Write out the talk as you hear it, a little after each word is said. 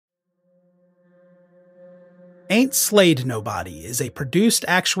Ain't Slayed Nobody is a produced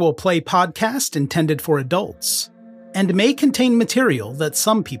actual play podcast intended for adults, and may contain material that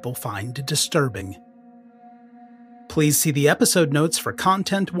some people find disturbing. Please see the episode notes for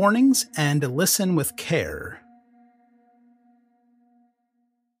content warnings and listen with care.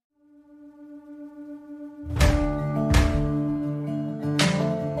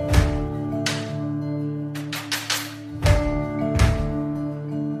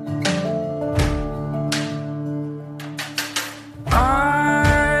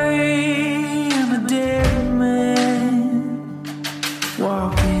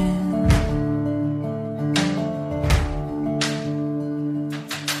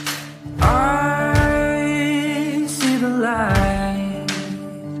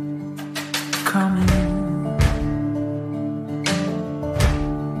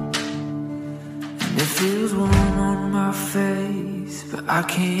 I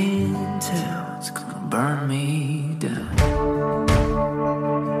can't tell, it's gonna burn me down.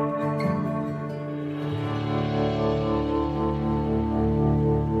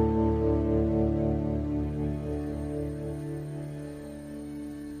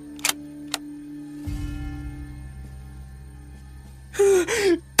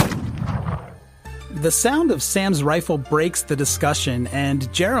 The sound of Sam's rifle breaks the discussion,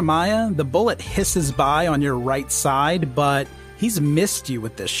 and Jeremiah, the bullet hisses by on your right side, but he's missed you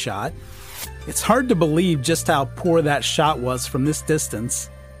with this shot. It's hard to believe just how poor that shot was from this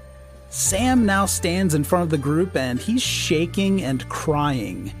distance. Sam now stands in front of the group and he's shaking and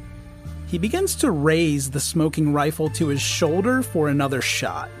crying. He begins to raise the smoking rifle to his shoulder for another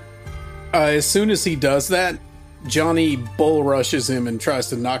shot. As soon as he does that, Johnny bull rushes him and tries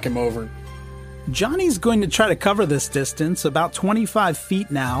to knock him over. Johnny's going to try to cover this distance, about 25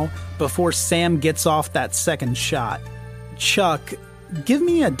 feet now, before Sam gets off that second shot. Chuck, give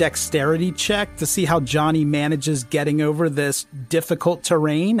me a dexterity check to see how Johnny manages getting over this difficult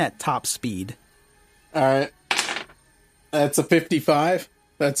terrain at top speed. All right. That's a 55.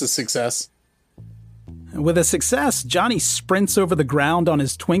 That's a success. With a success, Johnny sprints over the ground on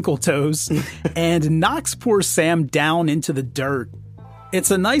his twinkle toes and knocks poor Sam down into the dirt. It's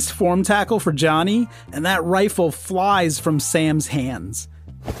a nice form tackle for Johnny, and that rifle flies from Sam's hands.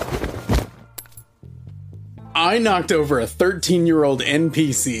 I knocked over a 13-year-old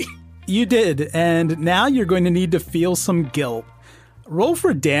NPC. You did, and now you're going to need to feel some guilt. Roll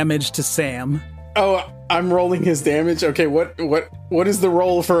for damage to Sam. Oh, I'm rolling his damage? Okay, what is the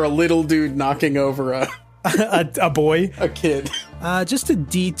roll for a little dude knocking over a boy? A kid. Just a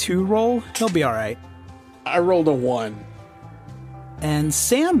D2 roll. He'll be all right. I rolled a 1. And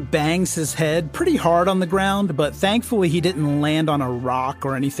Sam bangs his head pretty hard on the ground, but thankfully he didn't land on a rock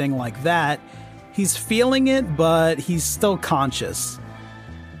or anything like that. He's feeling it, but he's still conscious.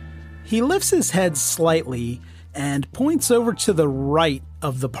 He lifts his head slightly and points over to the right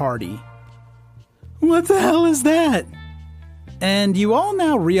of the party. What the hell is that? And you all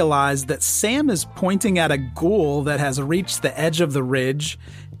now realize that Sam is pointing at a ghoul that has reached the edge of the ridge,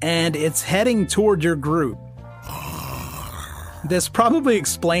 and it's heading toward your group. This probably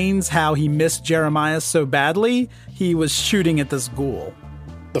explains how he missed Jeremiah so badly. He was shooting at this ghoul.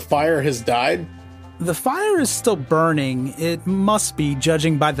 The fire has died? The fire is still burning. It must be,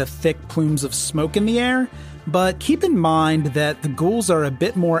 judging by the thick plumes of smoke in the air. But keep in mind that the ghouls are a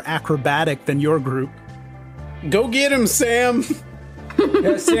bit more acrobatic than your group. Go get him, Sam!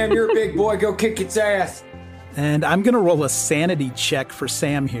 Yeah, Sam, you're a big boy. Go kick its ass. And I'm going to roll a sanity check for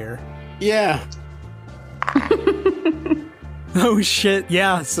Sam here. Yeah. Oh, shit.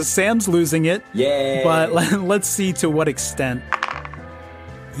 Yeah, so Sam's losing it. Yeah. But let's see to what extent.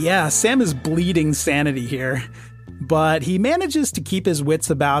 Yeah, Sam is bleeding sanity here. But he manages to keep his wits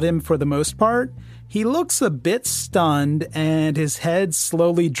about him for the most part. He looks a bit stunned, and his head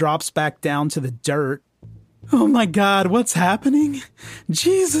slowly drops back down to the dirt. Oh my God, what's happening?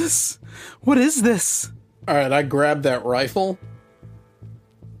 Jesus, what is this? All right, I grab that rifle,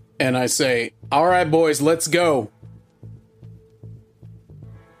 and I say, all right, boys, let's go.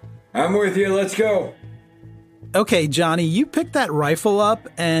 I'm with you, let's go. Okay, Johnny, you pick that rifle up,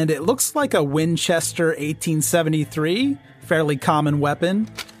 and it looks like a Winchester 1873, fairly common weapon.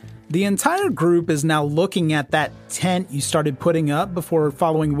 The entire group is now looking at that tent you started putting up before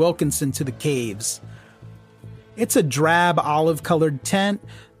following Wilkinson to the caves. It's a drab olive-colored tent.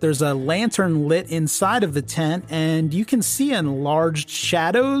 There's a lantern lit inside of the tent, and you can see enlarged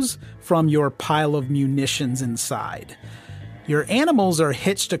shadows from your pile of munitions inside. Your animals are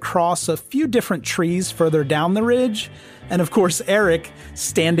hitched across a few different trees further down the ridge, and of course Eric,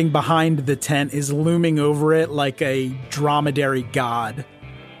 standing behind the tent, is looming over it like a dromedary god.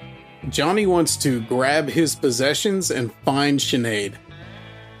 Johnny wants to grab his possessions and find Sinead.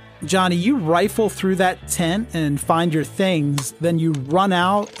 Johnny, you rifle through that tent and find your things, then you run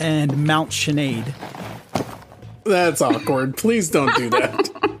out and mount Sinead. That's awkward. Please don't do that.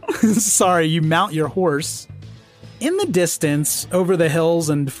 Sorry, you mount your horse. In the distance, over the hills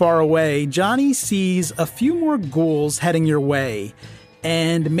and far away, Johnny sees a few more ghouls heading your way.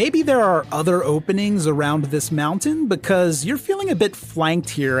 And maybe there are other openings around this mountain because you're feeling a bit flanked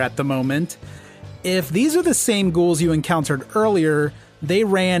here at the moment. If these are the same ghouls you encountered earlier, they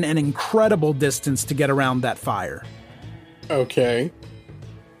ran an incredible distance to get around that fire. Okay.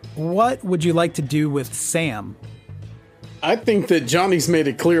 What would you like to do with Sam? I think that Johnny's made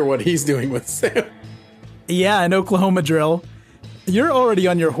it clear what he's doing with Sam. Yeah, an Oklahoma drill. You're already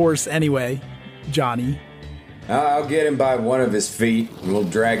on your horse anyway, Johnny. I'll get him by one of his feet, and we'll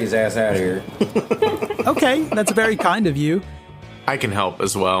drag his ass out of here. Okay, that's very kind of you. I can help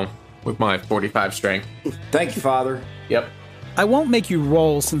as well with my 45 strength. Thank you, Father. Yep. I won't make you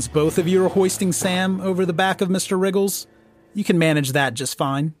roll since both of you are hoisting Sam over the back of Mr. Wriggles. You can manage that just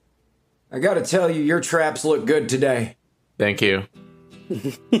fine. I gotta tell you, your traps look good today. Thank you.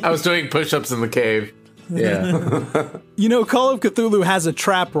 I was doing push-ups in the cave. Yeah. You know, Call of Cthulhu has a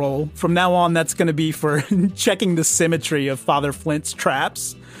trap roll. From now on, that's going to be for checking the symmetry of Father Flint's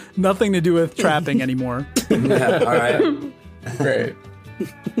traps. Nothing to do with trapping anymore. All right. Great.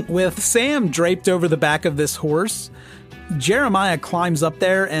 With Sam draped over the back of this horse, Jeremiah climbs up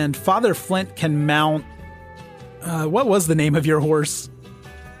there and Father Flint can mount... what was the name of your horse?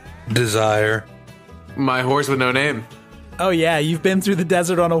 Desire. My horse with no name. Oh yeah, you've been through the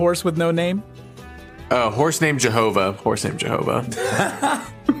desert on a horse with no name? Horse named Jehovah. Horse named Jehovah.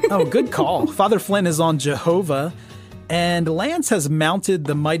 Oh, good call. Father Flint is on Jehovah, and Lance has mounted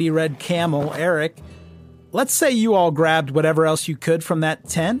the mighty red camel, Eric. Let's say you all grabbed whatever else you could from that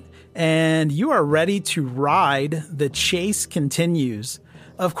tent, and you are ready to ride. The chase continues.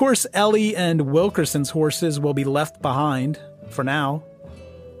 Of course, Ellie and Wilkerson's horses will be left behind for now.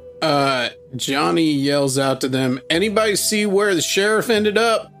 Johnny yells out to them, anybody see where the sheriff ended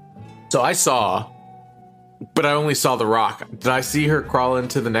up? So I saw, but I only saw the rock. Did I see her crawl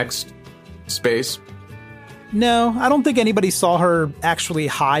into the next space? No, I don't think anybody saw her actually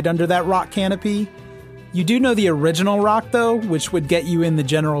hide under that rock canopy. You do know the original rock, though, which would get you in the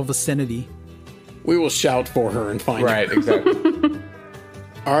general vicinity. We will shout for her and find her. Right, exactly.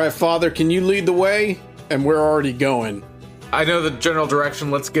 All right, Father, can you lead the way? And we're already going. I know the general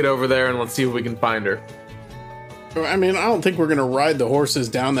direction. Let's get over there and let's see if we can find her. I mean, I don't think we're going to ride the horses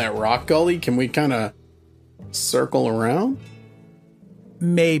down that rock gully. Can we kind of circle around?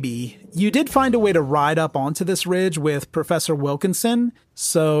 Maybe. You did find a way to ride up onto this ridge with Professor Wilkinson,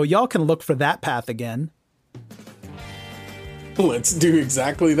 so y'all can look for that path again. Let's do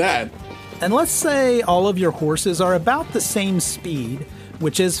exactly that. And let's say all of your horses are about the same speed,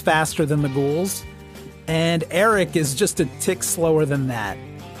 which is faster than the ghouls, and Eric is just a tick slower than that.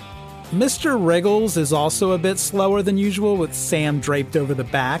 Mr. Wriggles is also a bit slower than usual with Sam draped over the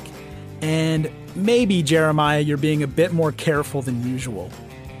back, and maybe, Jeremiah, you're being a bit more careful than usual.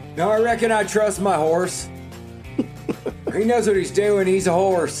 No, I reckon I trust my horse. He knows what he's doing. He's a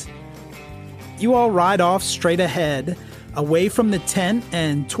horse. You all ride off straight ahead, away from the tent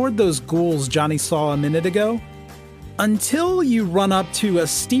and toward those ghouls Johnny saw a minute ago, until you run up to a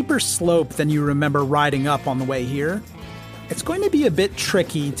steeper slope than you remember riding up on the way here. It's going to be a bit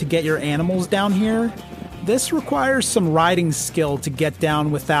tricky to get your animals down here. This requires some riding skill to get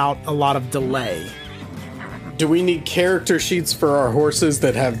down without a lot of delay. Do we need character sheets for our horses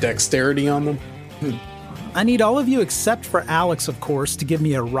that have dexterity on them? I need all of you except for Alex, of course, to give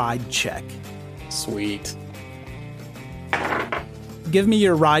me a ride check. Sweet. Give me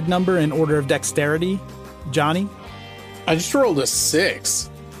your ride number in order of dexterity. Johnny? I just rolled a 6.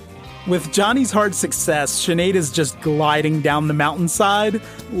 With Johnny's hard success, Sinead is just gliding down the mountainside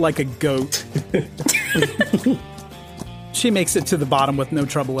like a goat. She makes it to the bottom with no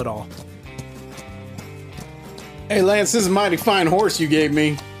trouble at all. Hey, Lance, this is a mighty fine horse you gave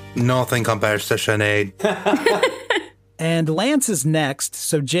me. Nothing compares to Sinead. And Lance is next,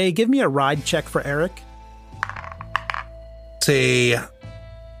 so Jay, give me a ride check for Eric. Say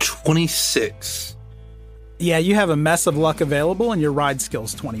 26. Yeah, you have a mess of luck available, and your ride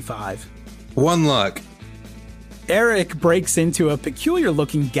skill's 25. One luck. Eric breaks into a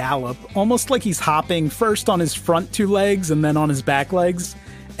peculiar-looking gallop, almost like he's hopping first on his front 2 legs and then on his back legs.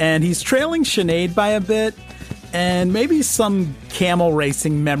 And he's trailing Sinead by a bit, and maybe some camel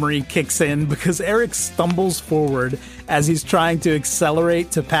racing memory kicks in because Eric stumbles forward as he's trying to accelerate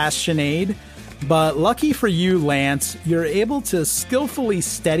to pass Sinead. But lucky for you, Lance, you're able to skillfully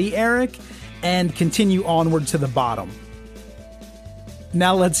steady Eric and continue onward to the bottom.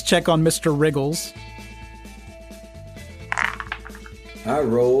 Now let's check on Mr. Wriggles. I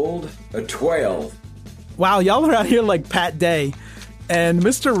rolled a 12. Wow, y'all are out here like Pat Day. And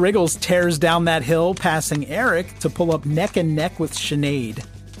Mr. Wriggles tears down that hill, passing Eric to pull up neck and neck with Sinead.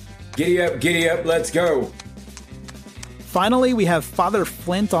 Giddy up, let's go. Finally, we have Father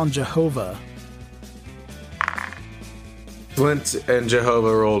Flint on Jehovah. Flint and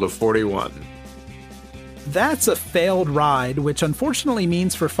Jehovah rolled a 41. That's a failed ride, which unfortunately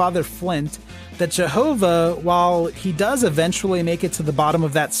means for Father Flint that Jehovah, while he does eventually make it to the bottom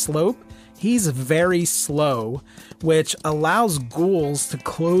of that slope, he's very slow, which allows ghouls to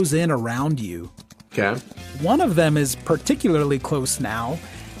close in around you. Okay. One of them is particularly close now.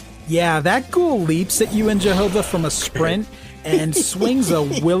 Yeah, that ghoul leaps at you and Jehovah from a sprint and swings a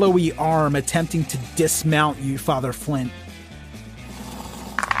willowy arm attempting to dismount you, Father Flint.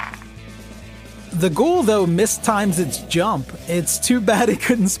 The ghoul, though, mistimes its jump. It's too bad it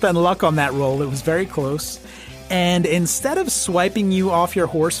couldn't spend luck on that roll. It was very close. And instead of swiping you off your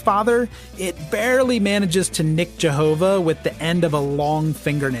horse, Father, it barely manages to nick Jehovah with the end of a long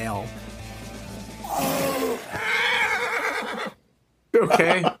fingernail.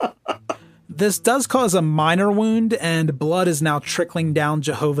 Okay. This does cause a minor wound, and blood is now trickling down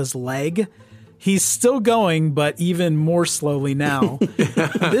Jehovah's leg. He's still going, but even more slowly now.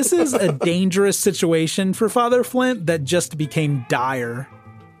 This is a dangerous situation for Father Flint that just became dire.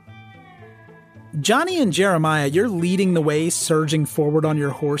 Johnny and Jeremiah, you're leading the way, surging forward on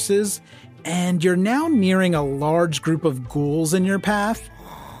your horses, and you're now nearing a large group of ghouls in your path.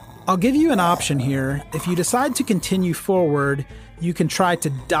 I'll give you an option here. If you decide to continue forward, you can try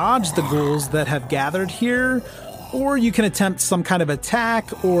to dodge the ghouls that have gathered here, or you can attempt some kind of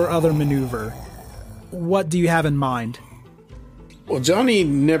attack or other maneuver. What do you have in mind? Well, Johnny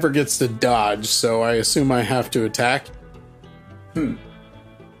never gets to dodge, so I assume I have to attack.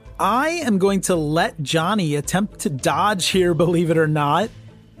 I am going to let Johnny attempt to dodge here, believe it or not.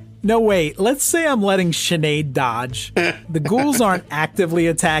 No, wait, let's say I'm letting Sinead dodge. The ghouls aren't actively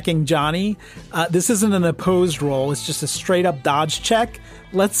attacking Johnny. This isn't an opposed roll, it's just a straight up dodge check.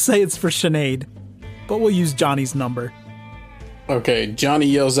 Let's say it's for Sinead, but we'll use Johnny's number. Okay, Johnny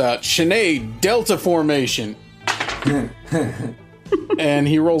yells out, Sinead, Delta formation. And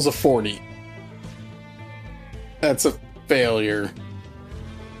he rolls a 40. That's a failure.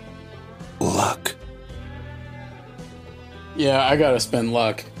 Luck. Yeah, I gotta spend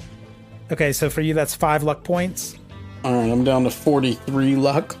luck. Okay, so for you, that's 5 luck points. Alright, I'm down to 43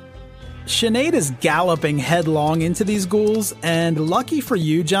 luck. Sinead is galloping headlong into these ghouls, and lucky for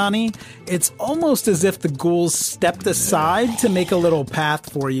you, Johnny, it's almost as if the ghouls stepped aside to make a little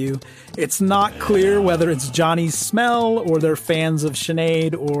path for you. It's not clear whether it's Johnny's smell, or they're fans of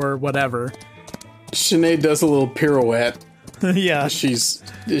Sinead, or whatever. Sinead does a little pirouette. Yeah.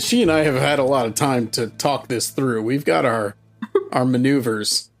 She and I have had a lot of time to talk this through. We've got our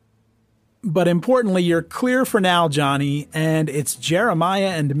maneuvers. But importantly, you're clear for now, Johnny, and it's Jeremiah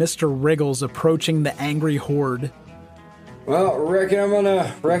and Mr. Wriggles approaching the angry horde. Well, reckon I'm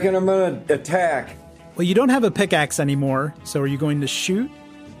gonna attack. Well, you don't have a pickaxe anymore, so are you going to shoot?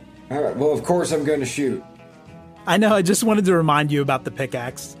 All right, well, of course I'm going to shoot. I know, I just wanted to remind you about the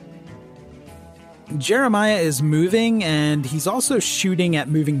pickaxe. Jeremiah is moving, and he's also shooting at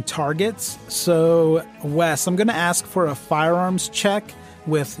moving targets. So, Wes, I'm going to ask for a firearms check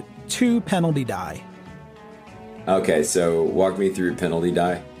with 2 penalty die. Okay, so walk me through penalty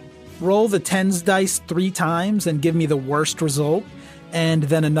die. Roll the 10s dice 3 times and give me the worst result, and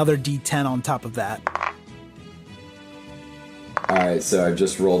then another d10 on top of that. Alright, so I've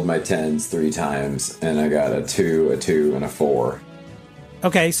just rolled my 10s 3 times, and I got a 2, and a 4.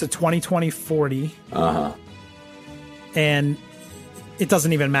 Okay, so 20, 20, 40. Uh-huh. And it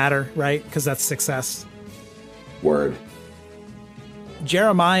doesn't even matter, right? Because that's success. Word.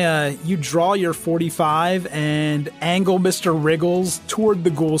 Jeremiah, you draw your 45 and angle Mr. Wriggles toward the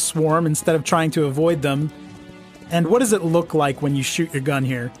ghoul swarm instead of trying to avoid them. And what does it look like when you shoot your gun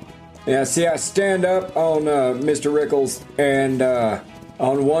here? Yeah, see, I stand up on Mr. Rickles and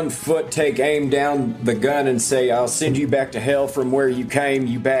on one foot take aim down the gun and say, I'll send you back to hell from where you came,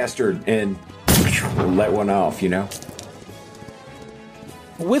 you bastard, and let one off, you know?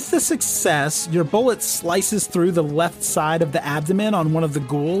 With the success, your bullet slices through the left side of the abdomen on one of the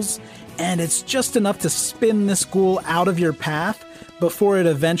ghouls, and it's just enough to spin this ghoul out of your path before it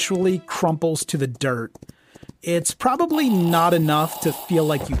eventually crumples to the dirt. It's probably not enough to feel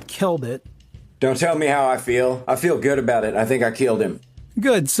like you killed it. Don't tell me how I feel. I feel good about it. I think I killed him.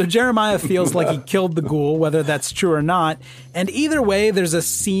 Good. So Jeremiah feels like he killed the ghoul, whether that's true or not. And either way, there's a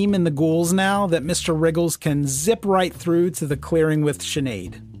seam in the ghouls now that Mr. Wriggles can zip right through to the clearing with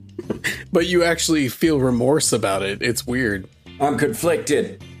Sinead. But you actually feel remorse about it. It's weird. I'm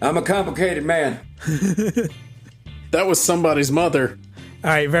conflicted. I'm a complicated man. That was somebody's mother. All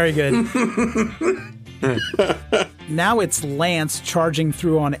right, very good. Now it's Lance charging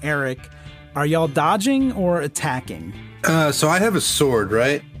through on Eric. Are y'all dodging or attacking? So I have a sword,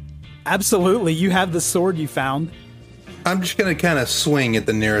 right? Absolutely. You have the sword you found. I'm just going to kind of swing at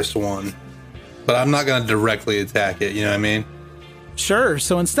the nearest one. But I'm not going to directly attack it, you know what I mean? Sure.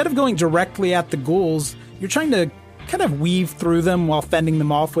 So instead of going directly at the ghouls, you're trying to kind of weave through them while fending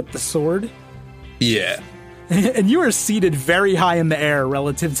them off with the sword. Yeah. And you are seated very high in the air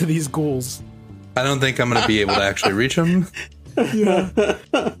relative to these ghouls. I don't think I'm going to be able to actually reach him. Yeah.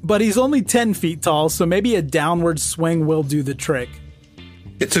 But he's only 10 feet tall, so maybe a downward swing will do the trick.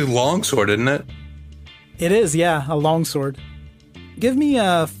 It's a long sword, isn't it? It is, yeah, a longsword. Give me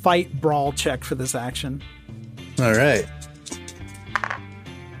a fight brawl check for this action. All right.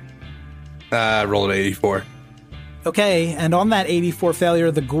 I rolled an 84. Okay, and on that 84 failure,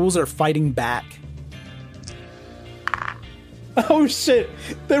 the ghouls are fighting back. Oh shit,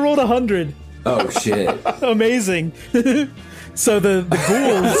 they rolled 100. Oh, shit. Amazing. So the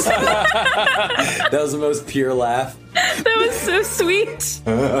ghouls... That was the most pure laugh. That was so sweet.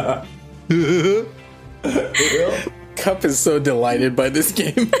 Cup is so delighted by this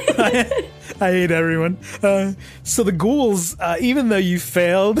game. I hate everyone. So the ghouls, even though you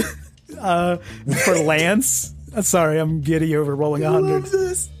failed for Lance... Sorry, I'm giddy over rolling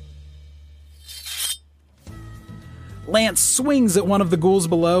 100. Lance swings at one of the ghouls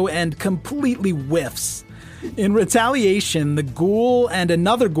below and completely whiffs. In retaliation, the ghoul and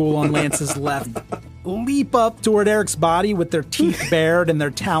another ghoul on Lance's left leap up toward Eric's body with their teeth bared and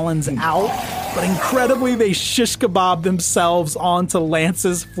their talons out, but incredibly they shish kebab themselves onto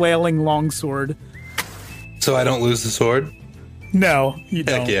Lance's flailing longsword. So I don't lose the sword? No, you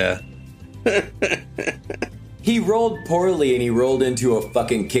don't. Heck yeah. He rolled poorly and he rolled into a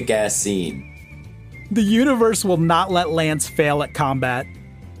fucking kick-ass scene. The universe will not let Lance fail at combat.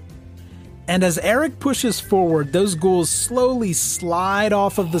 And as Eric pushes forward, those ghouls slowly slide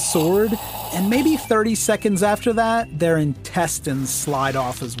off of the sword, and maybe 30 seconds after that, their intestines slide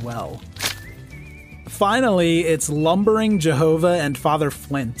off as well. Finally, it's lumbering Jehovah and Father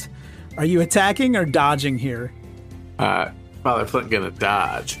Flint. Are you attacking or dodging here? Father Flint gonna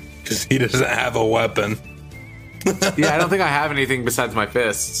dodge. Because he doesn't have a weapon. Yeah, I don't think I have anything besides my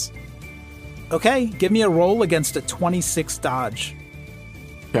fists. Okay, give me a roll against a 26 dodge.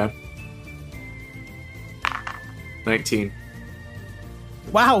 Okay. 19.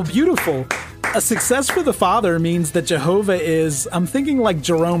 Wow, beautiful. A success for the father means that Jehovah is, I'm thinking like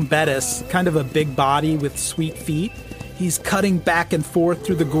Jerome Bettis, kind of a big body with sweet feet. He's cutting back and forth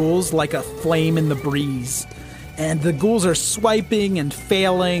through the ghouls like a flame in the breeze. And the ghouls are swiping and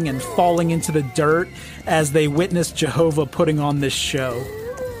failing and falling into the dirt as they witness Jehovah putting on this show.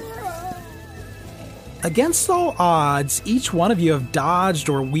 Against all odds, each one of you have dodged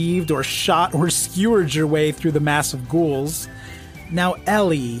or weaved or shot or skewered your way through the mass of ghouls. Now,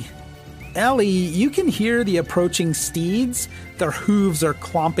 Ellie, you can hear the approaching steeds. Their hooves are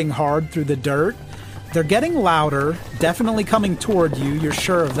clomping hard through the dirt. They're getting louder, definitely coming toward you, you're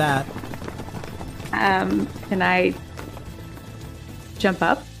sure of that. Can I jump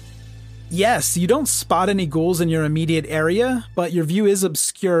up? Yes, you don't spot any ghouls in your immediate area, but your view is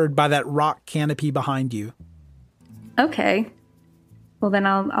obscured by that rock canopy behind you. Okay. Well, then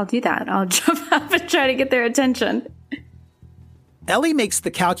I'll do that. I'll jump up and try to get their attention. Ellie makes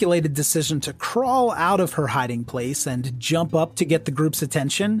the calculated decision to crawl out of her hiding place and jump up to get the group's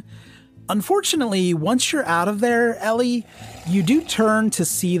attention. Unfortunately, once you're out of there, Ellie, you do turn to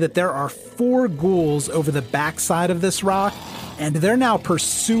see that there are 4 ghouls over the backside of this rock, and they're now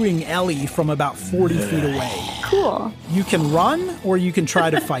pursuing Ellie from about 40 feet away. Cool. You can run, or you can try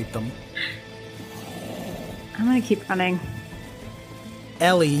to fight them. I'm gonna keep running.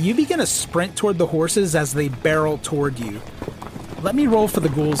 Ellie, you begin to sprint toward the horses as they barrel toward you. Let me roll for the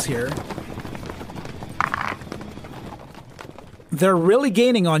ghouls here. They're really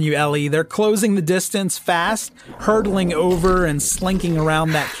gaining on you, Ellie. They're closing the distance fast, hurtling over and slinking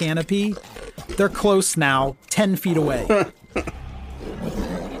around that canopy. They're close now, 10 feet away.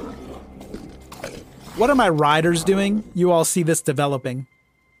 What are my riders doing? You all see this developing.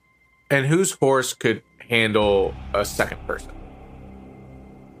 And whose horse could handle a second person?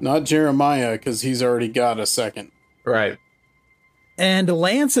 Not Jeremiah, because he's already got a second. Right. And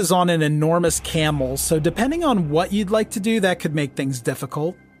Lance is on an enormous camel, so depending on what you'd like to do, that could make things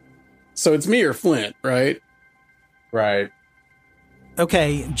difficult. So it's me or Flint, right? Right.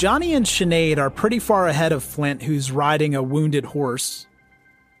 Okay, Johnny and Sinead are pretty far ahead of Flint, who's riding a wounded horse.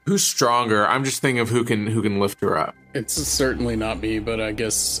 Who's stronger? I'm just thinking of who can lift her up. It's certainly not me, but I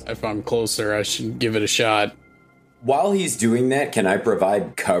guess if I'm closer, I should give it a shot. While he's doing that, can I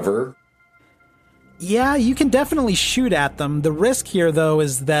provide cover? Yeah, you can definitely shoot at them. The risk here, though,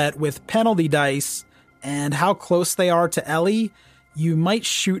 is that with penalty dice and how close they are to Ellie, you might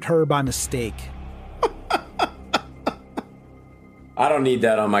shoot her by mistake. I don't need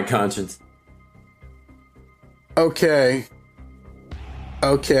that on my conscience. Okay.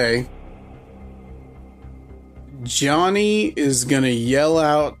 Johnny is gonna yell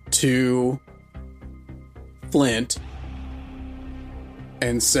out to Flint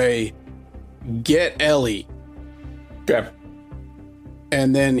and say, "Get Ellie." Okay.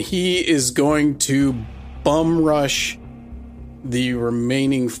 And then he is going to bum rush the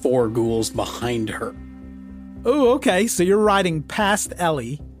remaining 4 ghouls behind her. Oh, okay, so you're riding past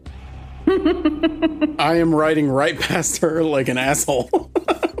Ellie. I am riding right past her like an asshole.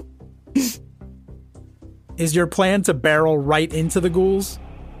 Is your plan to barrel right into the ghouls?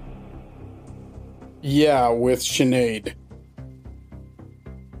 Yeah, with Sinead.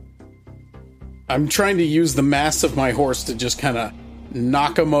 I'm trying to use the mass of my horse to just kind of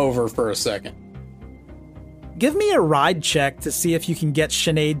knock him over for a second. Give me a ride check to see if you can get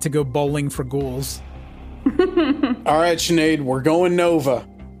Sinead to go bowling for ghouls. All right, Sinead, we're going Nova.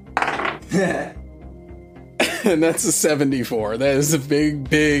 And that's a 74. That is a big,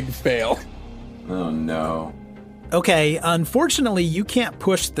 big fail. Oh, no. Okay, unfortunately, you can't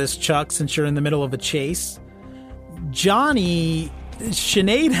push this, Chuck, since you're in the middle of a chase. Johnny,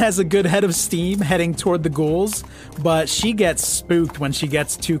 Sinead has a good head of steam heading toward the ghouls, but she gets spooked when she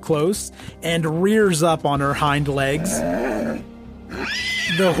gets too close and rears up on her hind legs.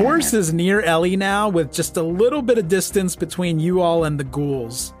 The horse is near Ellie now, with just a little bit of distance between you all and the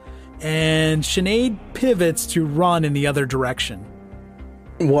ghouls. And Sinead pivots to run in the other direction.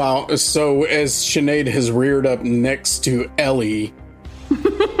 Wow, so as Sinead has reared up next to Ellie,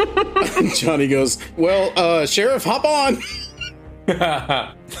 Johnny goes, well, Sheriff, hop on!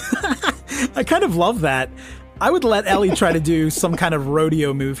 I kind of love that. I would let Ellie try to do some kind of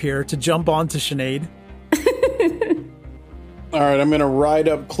rodeo move here to jump onto Sinead. All right, I'm going to ride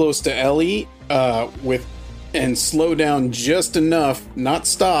up close to Ellie and slow down just enough, not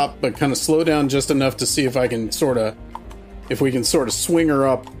stop, but kind of slow down just enough to see if we can sort of swing her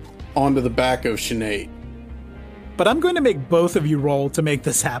up onto the back of Sinead. But I'm going to make both of you roll to make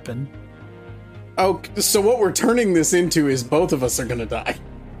this happen. Oh, so what we're turning this into is both of us are going to die.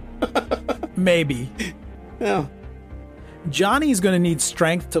 Maybe. Yeah. Johnny's going to need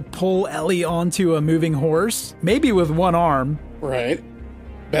strength to pull Ellie onto a moving horse, maybe with one arm. Right.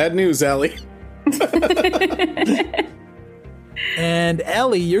 Bad news, Ellie. And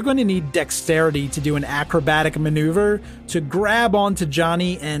Ellie, you're going to need dexterity to do an acrobatic maneuver to grab onto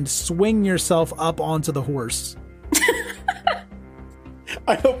Johnny and swing yourself up onto the horse.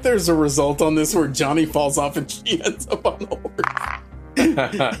 I hope there's a result on this where Johnny falls off and she ends up on the horse.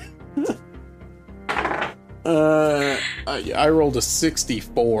 I rolled a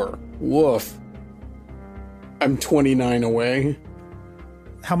 64. Woof. I'm 29 away.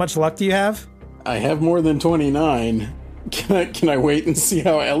 How much luck do you have? I have more than 29. Can I wait and see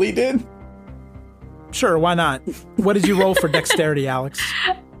how Ellie did? Sure, why not? What did you roll for dexterity, Alex?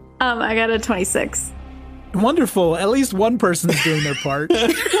 I got a 26. Wonderful. At least one person's doing their part.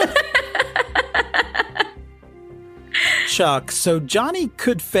 Chuck, so Johnny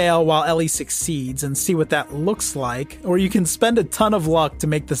could fail while Ellie succeeds and see what that looks like, or you can spend a ton of luck to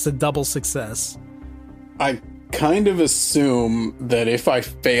make this a double success. I kind of assume that if I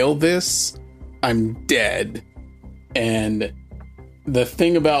fail this, I'm dead. And the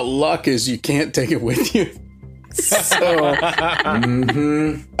thing about luck is you can't take it with you. So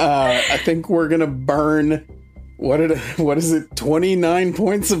I think we're gonna burn what is it 29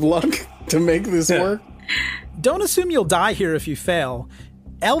 points of luck to make this work. Don't assume you'll die here if you fail.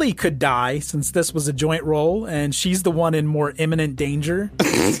 Ellie could die since this was a joint roll and she's the one in more imminent danger.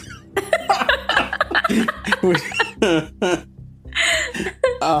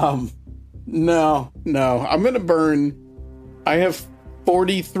 No, I'm gonna burn. I have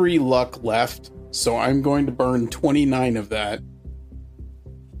 43 luck left, so I'm going to burn 29 of that.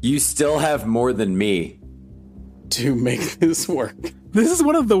 You still have more than me. To make this work. This is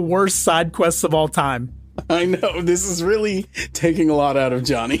one of the worst side quests of all time. I know, this is really taking a lot out of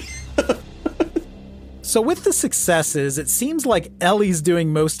Johnny. So with the successes, it seems like Ellie's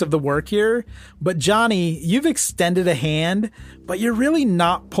doing most of the work here, but Johnny, you've extended a hand, but you're really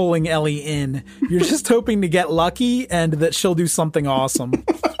not pulling Ellie in. You're just hoping to get lucky and that she'll do something awesome.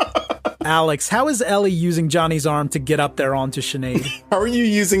 Alex, how is Ellie using Johnny's arm to get up there onto Sinead? How are you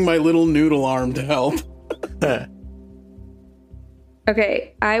using my little noodle arm to help?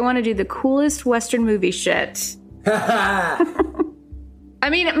 Okay, I want to do the coolest Western movie shit. I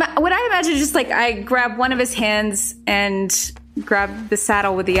mean, what I imagine is just like I grab one of his hands and grab the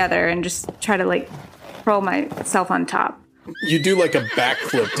saddle with the other and just try to like throw myself on top. You do like a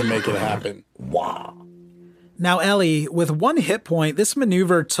backflip to make it happen. Wow. Now, Ellie, with 1 hit point, this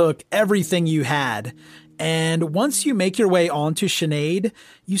maneuver took everything you had. And once you make your way onto Sinead,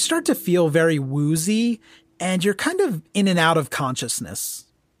 you start to feel very woozy and you're kind of in and out of consciousness.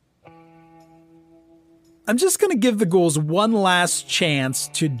 I'm just going to give the ghouls one last chance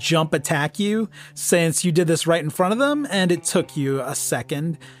to jump attack you, since you did this right in front of them, and it took you a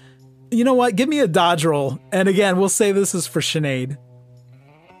second. You know what? Give me a dodge roll. And again, we'll say this is for Sinead.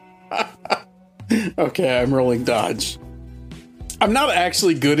 Okay, I'm rolling dodge. I'm not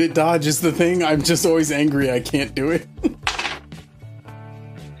actually good at dodge is the thing. I'm just always angry I can't do it.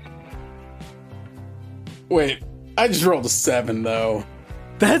 Wait, I just rolled a 7, though.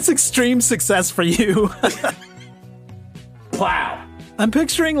 That's extreme success for you. Wow. I'm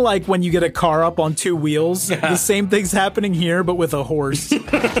picturing like when you get a car up on 2 wheels. The same thing's happening here, but with a horse.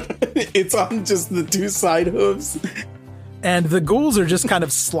 It's on just the 2 side hooves. And the ghouls are just kind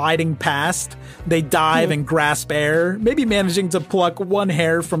of sliding past. They dive and grasp air, maybe managing to pluck 1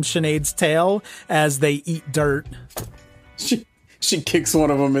 hair from Sinead's tail as they eat dirt. She kicks one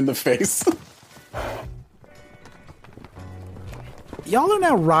of them in the face. Y'all are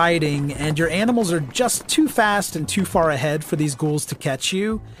now riding, and your animals are just too fast and too far ahead for these ghouls to catch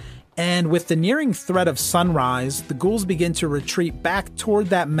you. And with the nearing threat of sunrise, the ghouls begin to retreat back toward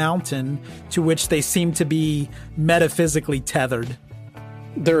that mountain to which they seem to be metaphysically tethered.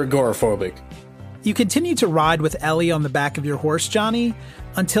 They're agoraphobic. You continue to ride with Ellie on the back of your horse, Johnny,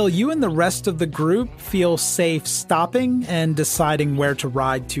 until you and the rest of the group feel safe stopping and deciding where to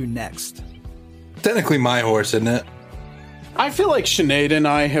ride to next. Technically my horse, isn't it? I feel like Sinead and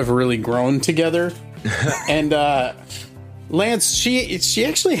I have really grown together. And Lance, she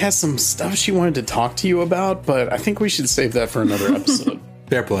actually has some stuff she wanted to talk to you about, but I think we should save that for another episode.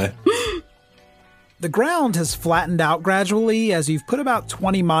 Fair play. The ground has flattened out gradually as you've put about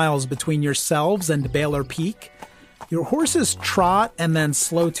 20 miles between yourselves and Baylor Peak. Your horses trot and then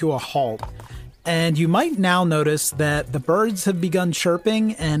slow to a halt, and you might now notice that the birds have begun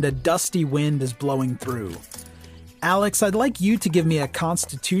chirping and a dusty wind is blowing through. Alex, I'd like you to give me a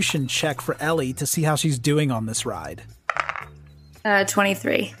constitution check for Ellie to see how she's doing on this ride.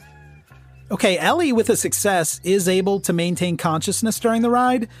 23. Okay, Ellie, with a success, is able to maintain consciousness during the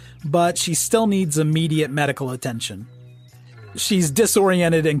ride, but she still needs immediate medical attention. She's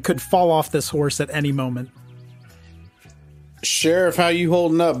disoriented and could fall off this horse at any moment. Sheriff, how you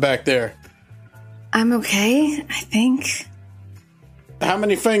holding up back there? I'm okay, I think. How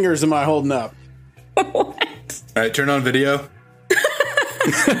many fingers am I holding up? What? All right, turn on video.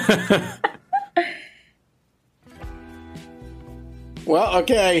 Well,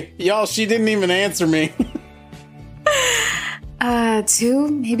 okay. Y'all, she didn't even answer me. 2,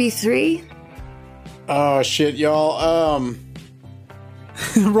 maybe 3. Oh, shit, y'all.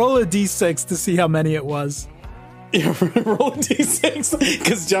 Roll a d6 to see how many it was. Yeah, roll a d6,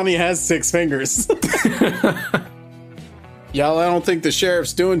 because Johnny has 6 fingers. Y'all, I don't think the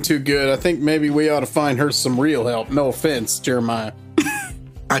sheriff's doing too good. I think maybe we ought to find her some real help. No offense, Jeremiah.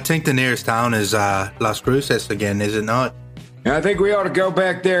 I think the nearest town is Las Cruces again, is it not? I think we ought to go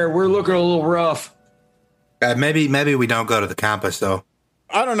back there. We're looking a little rough. Maybe we don't go to the campus, though.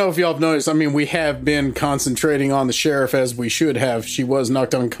 I don't know if y'all have noticed. I mean, we have been concentrating on the sheriff as we should have. She was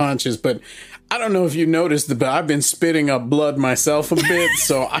knocked unconscious, but I don't know if you noticed, but I've been spitting up blood myself a bit,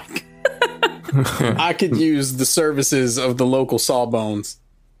 so I could use the services of the local sawbones.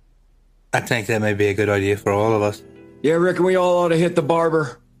 I think that may be a good idea for all of us. Yeah, I reckon we all ought to hit the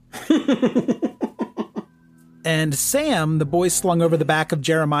barber. And Sam, the boy slung over the back of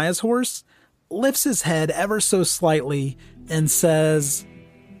Jeremiah's horse, lifts his head ever so slightly and says,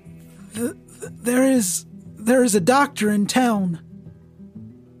 There is a doctor in town.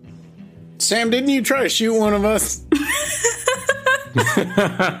 Sam, didn't you try to shoot one of us?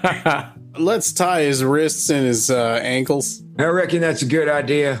 Let's tie his wrists and his ankles. I reckon that's a good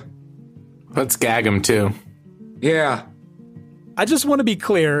idea. Let's gag him too. Yeah. I just want to be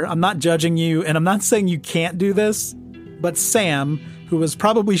clear, I'm not judging you, and I'm not saying you can't do this, but Sam, who was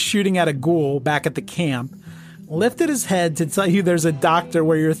probably shooting at a ghoul back at the camp, lifted his head to tell you there's a doctor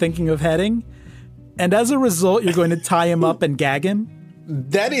where you're thinking of heading, and as a result, you're going to tie him up and gag him?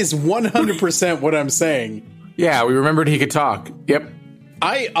 That is 100% what I'm saying. Yeah, we remembered he could talk. Yep.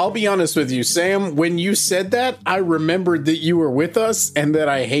 I'll be honest with you, Sam. When you said that, I remembered that you were with us and that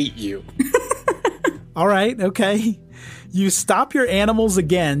I hate you. All right, okay. You stop your animals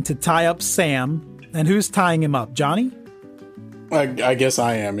again to tie up Sam. And who's tying him up, Johnny? I guess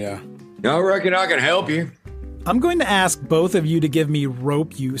I am, yeah. I reckon I can help you. I'm going to ask both of you to give me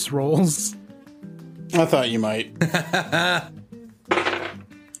rope use rolls. I thought you might.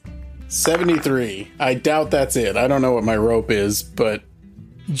 73. I doubt that's it. I don't know what my rope is, but...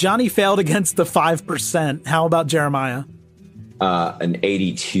 Johnny failed against the 5%. How about Jeremiah? An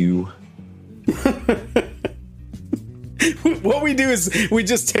 82. What we do is we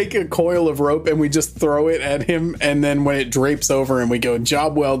just take a coil of rope and we just throw it at him, and then when it drapes over and we go,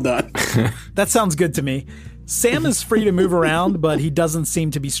 job well done. That sounds good to me. Sam is free to move around, but he doesn't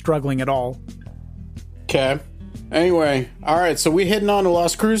seem to be struggling at all. Okay. Anyway, all right, so we heading on to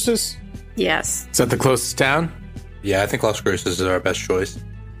Las Cruces? Yes. Is that the closest town? Yeah, I think Las Cruces is our best choice.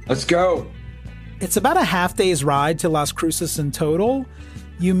 Let's go. It's about a half-day's ride to Las Cruces in total.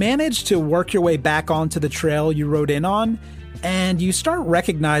 You manage to work your way back onto the trail you rode in on, and you start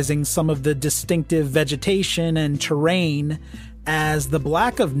recognizing some of the distinctive vegetation and terrain as the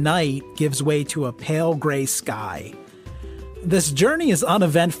black of night gives way to a pale gray sky. This journey is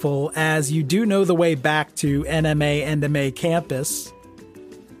uneventful, as you do know the way back to NMA campus.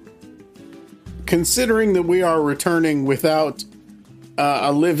 Considering that we are returning without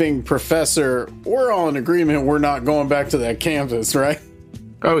a living professor, we're all in agreement we're not going back to that campus, right?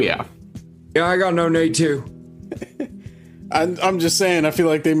 Oh, yeah. Yeah, I got no need to. I'm just saying, I feel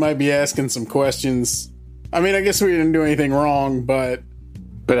like they might be asking some questions. I mean, I guess we didn't do anything wrong, but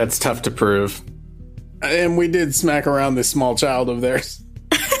that's tough to prove. And we did smack around this small child of theirs.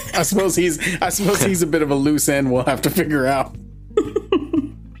 I suppose he's a bit of a loose end we'll have to figure out.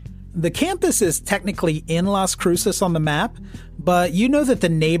 The campus is technically in Las Cruces on the map, but you know that the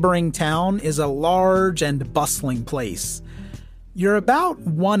neighboring town is a large and bustling place. You're about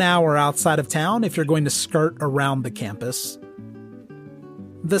 1 hour outside of town if you're going to skirt around the campus.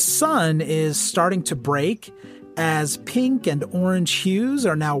 The sun is starting to break as pink and orange hues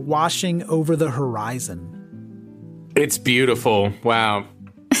are now washing over the horizon. It's beautiful. Wow.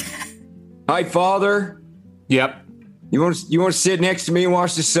 Hi, Father. Yep. You want to sit next to me and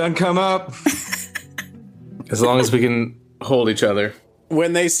watch the sun come up? As long as we can hold each other.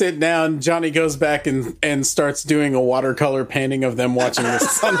 When they sit down, Johnny goes back and starts doing a watercolor painting of them watching the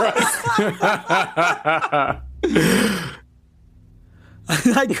sunrise.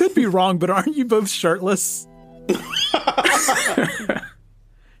 I could be wrong, but aren't you both shirtless?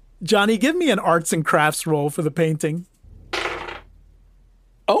 Johnny, give me an arts and crafts roll for the painting.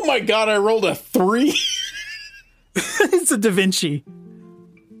 Oh my god, I rolled a 3. It's a Da Vinci.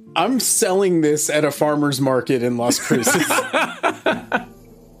 I'm selling this at a farmer's market in Las Cruces.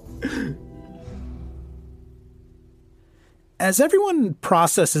 As everyone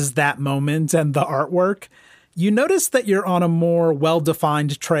processes that moment and the artwork, you notice that you're on a more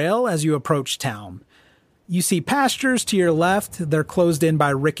well-defined trail as you approach town. You see pastures to your left. They're closed in by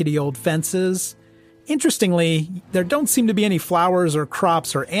rickety old fences. Interestingly, there don't seem to be any flowers or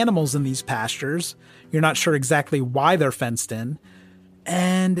crops or animals in these pastures. You're not sure exactly why they're fenced in.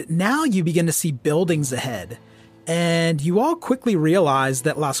 And now you begin to see buildings ahead. And you all quickly realize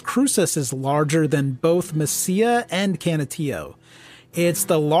that Las Cruces is larger than both Mesilla and Canutillo. It's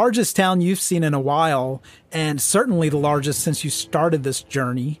the largest town you've seen in a while, and certainly the largest since you started this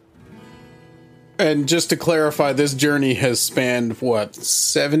journey. And just to clarify, this journey has spanned,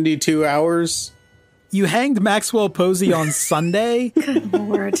 72 hours? You hanged Maxwell Posey on Sunday. Good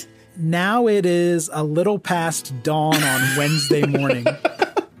Lord. Now it is a little past dawn on Wednesday morning.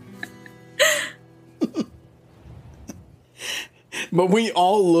 But we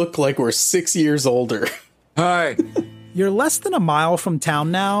all look like we're 6 years older. Hi. You're less than a mile from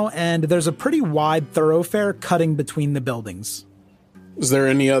town now, and there's a pretty wide thoroughfare cutting between the buildings. Is there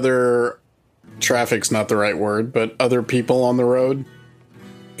any other... Traffic's not the right word, but other people on the road?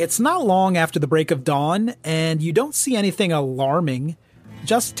 It's not long after the break of dawn, and you don't see anything alarming.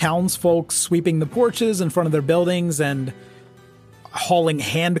 Just townsfolk sweeping the porches in front of their buildings and hauling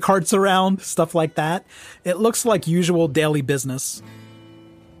hand carts around, stuff like that. It looks like usual daily business.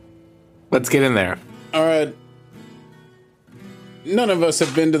 Let's get in there. All right. None of us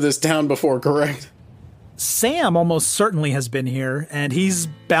have been to this town before, correct? Sam almost certainly has been here, and he's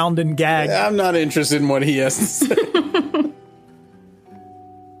bound and gagged. I'm not interested in what he has to say.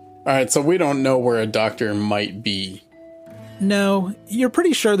 All right, so we don't know where a doctor might be. No, you're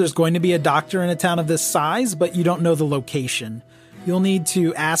pretty sure there's going to be a doctor in a town of this size, but you don't know the location. You'll need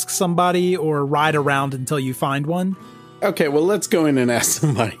to ask somebody or ride around until you find one. Okay, well, let's go in and ask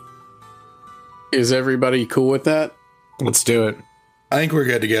somebody. Is everybody cool with that? Let's do it. I think we're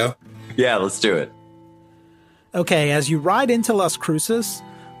good to go. Yeah, let's do it. Okay, as you ride into Las Cruces,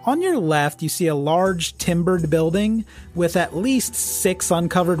 on your left you see a large timbered building with at least 6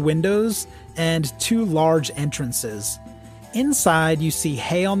 uncovered windows and 2 large entrances. Inside you see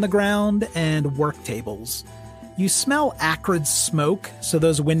hay on the ground and work tables. You smell acrid smoke, so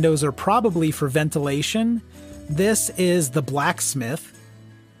those windows are probably for ventilation. This is the blacksmith.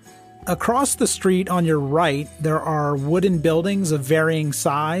 Across the street on your right, there are wooden buildings of varying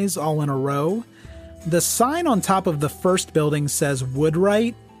size all in a row. The sign on top of the first building says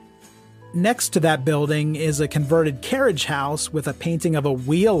Woodwright. Next to that building is a converted carriage house with a painting of a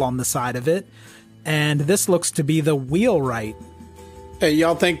wheel on the side of it, and this looks to be the wheelwright. Hey,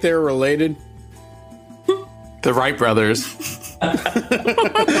 y'all think they're related? The Wright brothers.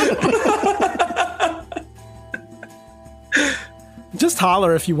 Just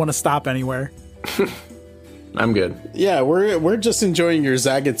holler if you want to stop anywhere. I'm good. Yeah, we're just enjoying your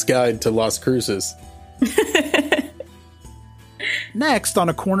Zagat's Guide to Las Cruces. Next, on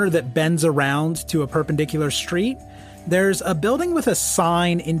a corner that bends around to a perpendicular street, there's a building with a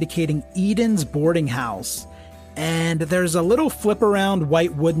sign indicating Eden's boarding house. And there's a little flip-around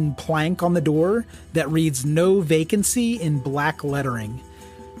white wooden plank on the door that reads "No Vacancy" in black lettering.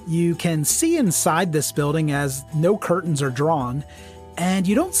 You can see inside this building as no curtains are drawn, and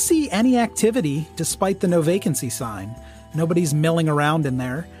you don't see any activity despite the "No Vacancy" sign. Nobody's milling around in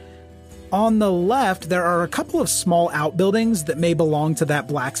there. On the left, there are a couple of small outbuildings that may belong to that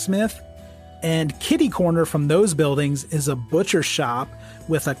blacksmith, and kitty corner from those buildings is a butcher shop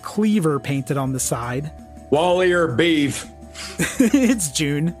with a cleaver painted on the side. Wally or beef? It's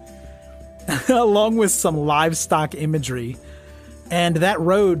June. Along with some livestock imagery. And that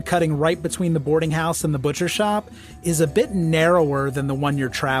road cutting right between the boarding house and the butcher shop is a bit narrower than the one you're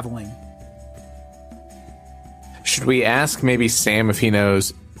traveling. Should we ask maybe Sam if he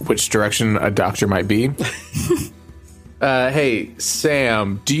knows which direction a doctor might be? Hey,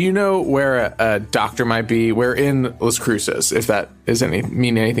 Sam, do you know where a doctor might be? We're in Las Cruces, if that is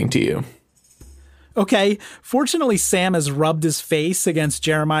mean anything to you. Okay, fortunately Sam has rubbed his face against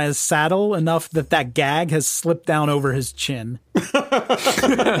Jeremiah's saddle enough that gag has slipped down over his chin.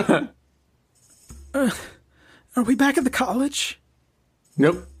 Are we back at the college?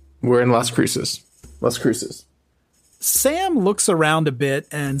 Nope. We're in Las Cruces. Las Cruces. Sam looks around a bit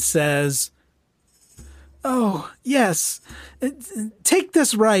and says, "Oh, yes. Take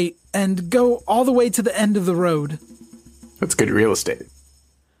this right and go all the way to the end of the road." That's good real estate.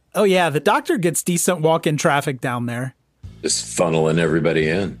 Oh yeah, the doctor gets decent walk-in traffic down there. Just funneling everybody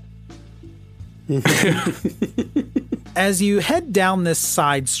in. As you head down this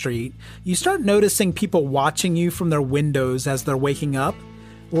side street, you start noticing people watching you from their windows as they're waking up.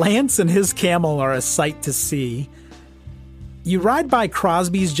 Lance and his camel are a sight to see. You ride by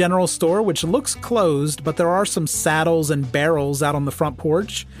Crosby's General Store, which looks closed, but there are some saddles and barrels out on the front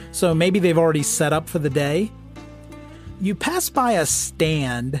porch, so maybe they've already set up for the day. You pass by a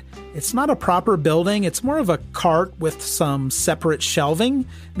stand. It's not a proper building, it's more of a cart with some separate shelving.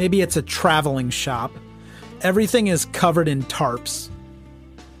 Maybe it's a traveling shop. Everything is covered in tarps.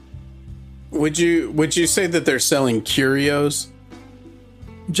 Would you say that they're selling curios?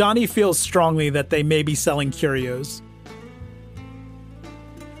 Johnny feels strongly that they may be selling curios.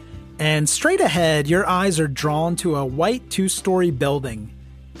 And straight ahead, your eyes are drawn to a white 2-story building.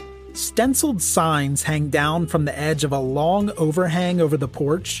 Stenciled signs hang down from the edge of a long overhang over the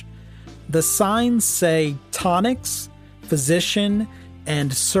porch. The signs say tonics, physician,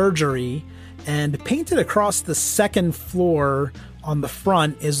 and surgery, and painted across the second floor on the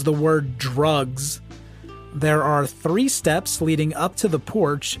front is the word drugs. There are 3 steps leading up to the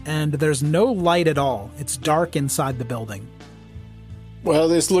porch, and there's no light at all. It's dark inside the building. Well,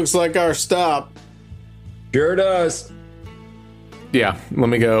 this looks like our stop. Sure does. Yeah, let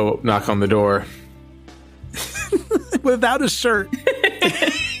me go knock on the door. Without a shirt.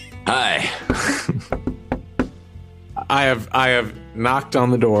 Hi. I have knocked on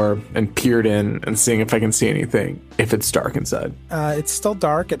the door and peered in and seeing if I can see anything, if it's dark inside. It's still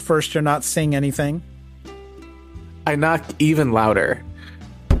dark. At first, you're not seeing anything. I knock even louder.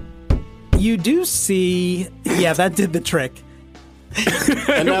 You do see... Yeah, that did the trick.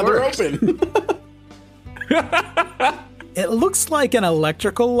 And now they're open. It looks like an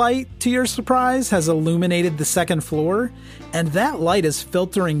electrical light, to your surprise, has illuminated the second floor, and that light is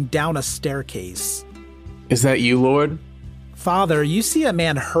filtering down a staircase. Is that you, Lord? Father, you see a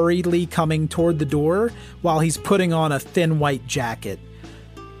man hurriedly coming toward the door while he's putting on a thin white jacket.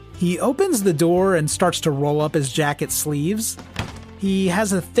 He opens the door and starts to roll up his jacket sleeves. He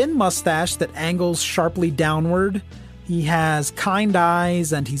has a thin mustache that angles sharply downward. He has kind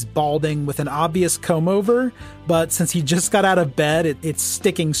eyes and he's balding with an obvious comb over, but since he just got out of bed, it's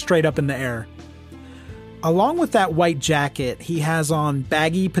sticking straight up in the air. Along with that white jacket, he has on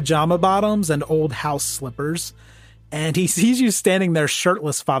baggy pajama bottoms and old house slippers. And he sees you standing there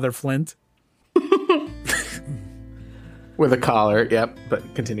shirtless, Father Flint. With a collar, yep, but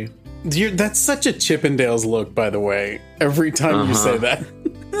continue. That's such a Chippendales look, by the way, every time you say that.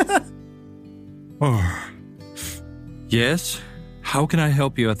 Oh. Yes? How can I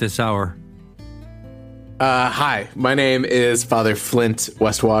help you at this hour? Hi, my name is Father Flint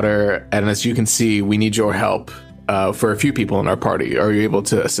Westwater, and as you can see, we need your help for a few people in our party. Are you able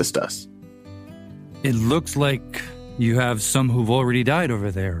to assist us? It looks like you have some who've already died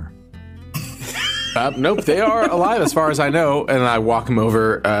over there. Nope, they are alive as far as I know. And I walk him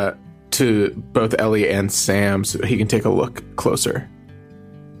over to both Ellie and Sam so he can take a look closer.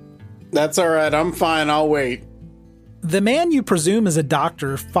 That's all right. I'm fine. I'll wait. The man you presume is a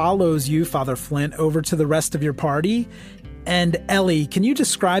doctor follows you, Father Flint, over to the rest of your party. And Ellie, can you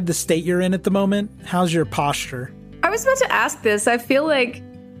describe the state you're in at the moment? How's your posture? I was about to ask this. I feel like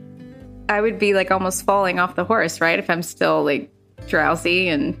I would be like almost falling off the horse, right? If I'm still like drowsy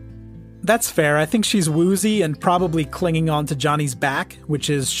and... That's fair. I think she's woozy and probably clinging onto Johnny's back, which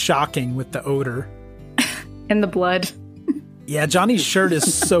is shocking with the odor. And the blood. Yeah, Johnny's shirt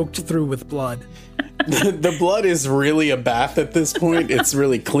is soaked through with blood. The blood is really a bath at this point. It's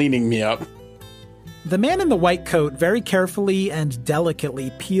really cleaning me up. The man in the white coat very carefully and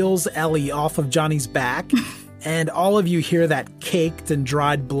delicately peels Ellie off of Johnny's back, and all of you hear that caked and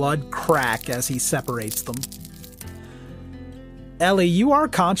dried blood crack as he separates them. Ellie, you are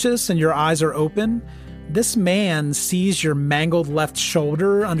conscious and your eyes are open. This man sees your mangled left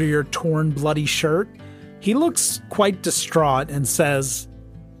shoulder under your torn, bloody shirt. He looks quite distraught and says,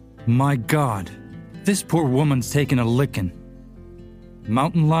 My God, this poor woman's taken a licking.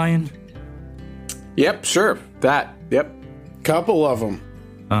 Mountain lion? Yep, sure. That, yep. Couple of them.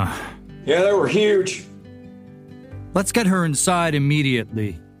 Yeah, they were huge. Let's get her inside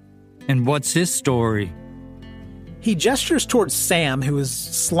immediately. And what's his story? He gestures towards Sam, who is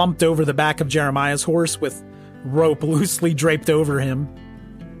slumped over the back of Jeremiah's horse with rope loosely draped over him.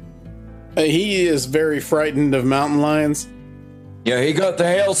 He is very frightened of mountain lions. Yeah, he got the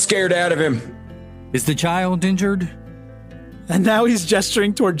hell scared out of him. Is the child injured? And now he's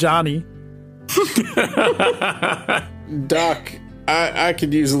gesturing toward Johnny. Doc, I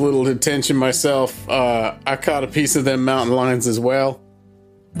could use a little attention myself. I caught a piece of them mountain lions as well.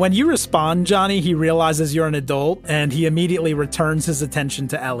 When you respond, Johnny, he realizes you're an adult, and he immediately returns his attention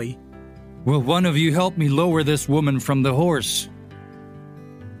to Ellie. Will one of you help me lower this woman from the horse?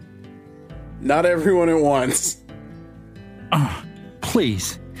 Not everyone at once.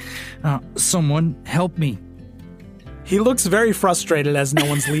 Please. Someone help me. He looks very frustrated as no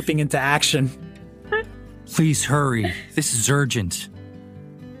one's leaping into action. Please hurry. This is urgent.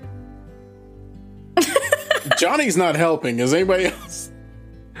 Johnny's not helping. Is anybody else?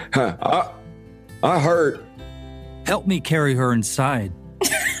 I hurt. Help me carry her inside.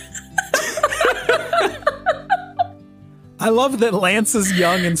 I love that Lance is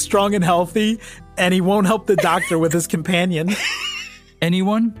young and strong and healthy, and he won't help the doctor with his companion.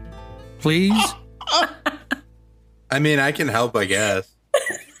 Anyone? Please? I mean, I can help, I guess.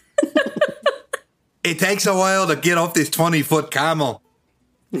 It takes a while to get off this 20-foot camel.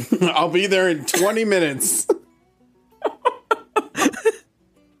 I'll be there in 20 minutes.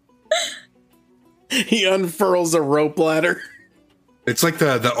 He unfurls a rope ladder. It's like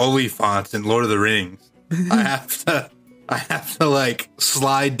the Oliphant in Lord of the Rings. I have to like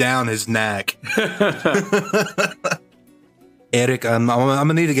slide down his neck. Eric, I'm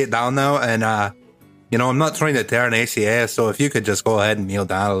gonna need to get down now, and I'm not trying to tear an ACS, so if you could just go ahead and kneel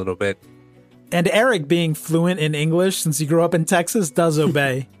down a little bit. And Eric, being fluent in English since he grew up in Texas, does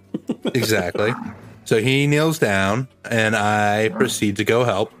obey. Exactly. So he kneels down, and I proceed to go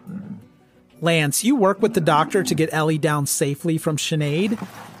help. Lance, you work with the doctor to get Ellie down safely from Sinead,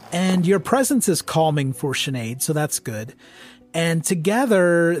 and your presence is calming for Sinead, so that's good. And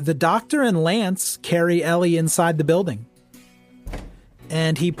together, the doctor and Lance carry Ellie inside the building.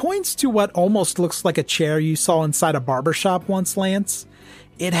 And he points to what almost looks like a chair you saw inside a barbershop once, Lance.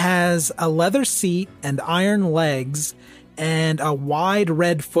 It has a leather seat and iron legs, and a wide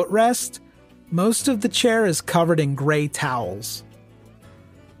red footrest. Most of the chair is covered in gray towels.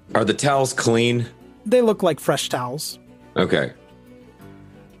 Are the towels clean? They look like fresh towels. Okay.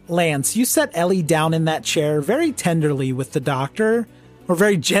 Lance, you set Ellie down in that chair very tenderly with the doctor, or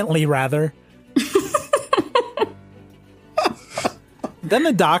very gently, rather. Then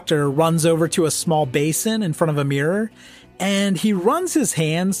the doctor runs over to a small basin in front of a mirror, and he runs his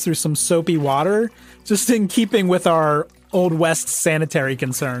hands through some soapy water, just in keeping with our Old West sanitary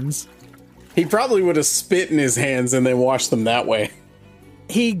concerns. He probably would have spit in his hands and then washed them that way.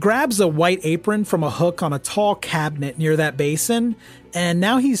 He grabs a white apron from a hook on a tall cabinet near that basin, and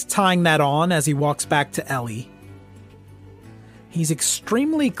now he's tying that on as he walks back to Ellie. He's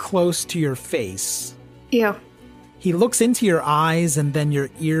extremely close to your face. Ew. He looks into your eyes and then your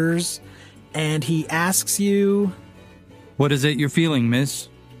ears, and he asks you, What is it you're feeling, miss?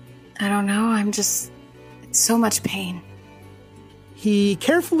 I don't know. It's so much pain. He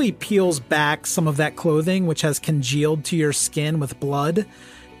carefully peels back some of that clothing which has congealed to your skin with blood,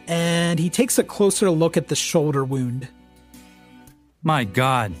 and he takes a closer look at the shoulder wound. My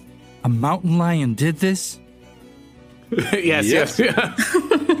God, a mountain lion did this? Yes.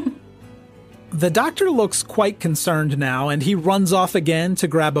 The doctor looks quite concerned now, and he runs off again to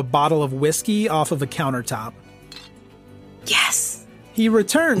grab a bottle of whiskey off of a countertop. Yes. He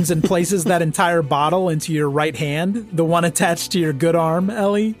returns and places that entire bottle into your right hand, the one attached to your good arm,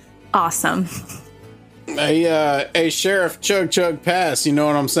 Ellie. Awesome. Hey, Sheriff, chug, pass. You know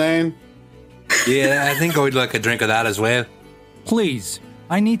what I'm saying? Yeah, I think I would like a drink of that as well. Please,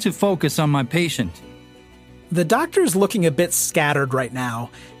 I need to focus on my patient. The doctor's looking a bit scattered right now,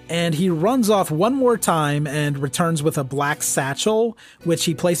 and he runs off one more time and returns with a black satchel, which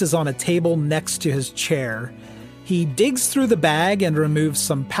he places on a table next to his chair. He digs through the bag and removes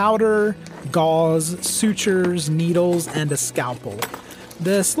some powder, gauze, sutures, needles, and a scalpel.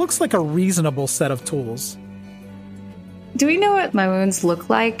 This looks like a reasonable set of tools. Do we know what my wounds look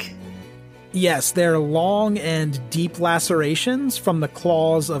like? Yes, they're long and deep lacerations from the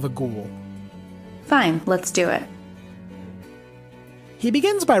claws of a ghoul. Fine, let's do it. He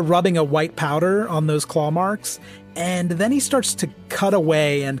begins by rubbing a white powder on those claw marks, and then he starts to cut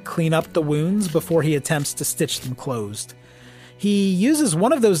away and clean up the wounds before he attempts to stitch them closed. He uses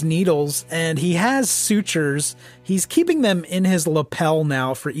one of those needles, and he has sutures. He's keeping them in his lapel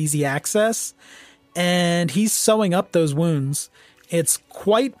now for easy access, and he's sewing up those wounds. It's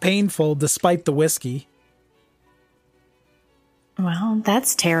quite painful despite the whiskey. Well,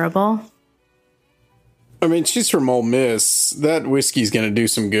 that's terrible. I mean, she's from Ole Miss. That whiskey's going to do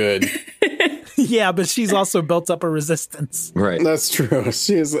some good. Yeah, but she's also built up a resistance. Right. That's true.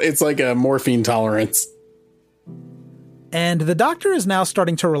 It's like a morphine tolerance. And the doctor is now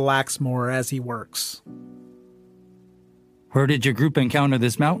starting to relax more as he works. Where did your group encounter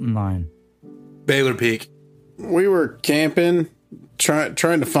this mountain lion? Baylor Peak. We were camping, trying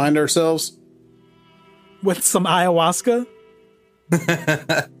to find ourselves. With some ayahuasca?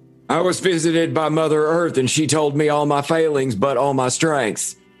 I was visited by Mother Earth, and she told me all my failings, but all my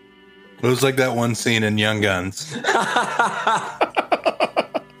strengths. It was like that one scene in Young Guns.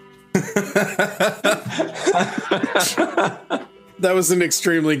 That was an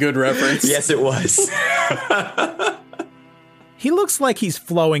extremely good reference. Yes, it was. He looks like he's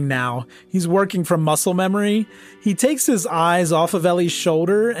flowing now. He's working from muscle memory. He takes his eyes off of Ellie's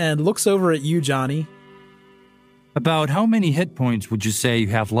shoulder and looks over at you, Johnny. About how many hit points would you say you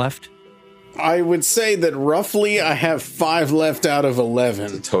have left? I would say that roughly I have 5 left out of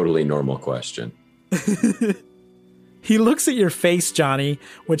 11. Totally normal question. He looks at your face, Johnny,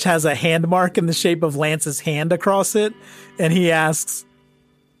 which has a hand mark in the shape of Lance's hand across it, and he asks,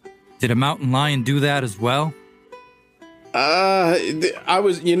 Did a mountain lion do that as well? I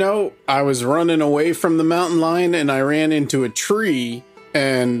was running away from the mountain lion and I ran into a tree,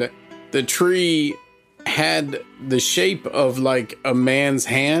 and the tree had the shape of like a man's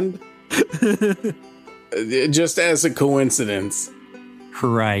hand. Just as a coincidence.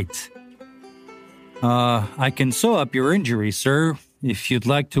 Right. I can sew up your injury, sir, if you'd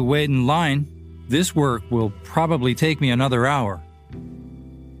like to wait in line. This work will probably take me another hour.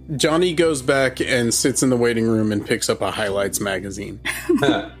 Johnny goes back and sits in the waiting room and picks up a highlights magazine.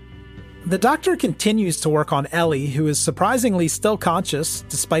 The doctor continues to work on Ellie, who is surprisingly still conscious,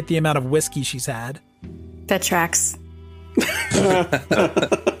 despite the amount of whiskey she's had. That tracks.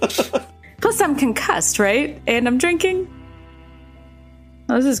 Plus, I'm concussed, right? And I'm drinking.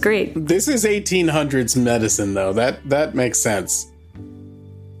 Oh, this is great. This is 1800s medicine, though. That makes sense.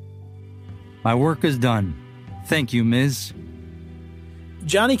 My work is done. Thank you, Ms.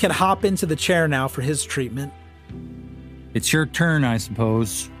 Johnny can hop into the chair now for his treatment. It's your turn, I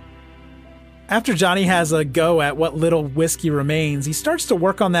suppose. After Johnny has a go at what little whiskey remains, he starts to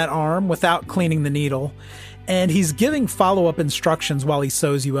work on that arm without cleaning the needle, and he's giving follow-up instructions while he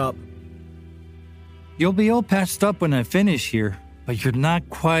sews you up. You'll be all patched up when I finish here, but you're not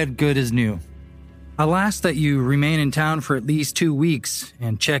quite good as new. I'll ask that you remain in town for at least 2 weeks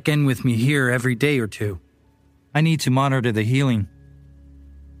and check in with me here every day or two. I need to monitor the healing.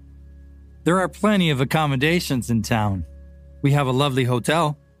 There are plenty of accommodations in town. We have a lovely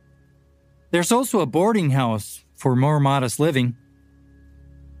hotel. There's also a boarding house for more modest living.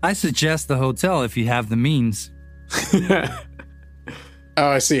 I suggest the hotel if you have the means. Oh,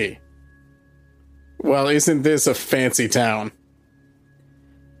 I see. Well, isn't this a fancy town?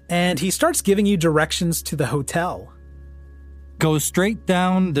 And he starts giving you directions to the hotel. Go straight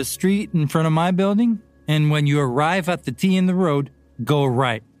down the street in front of my building, and when you arrive at the T in the road, go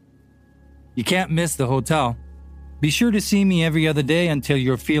right. You can't miss the hotel. Be sure to see me every other day until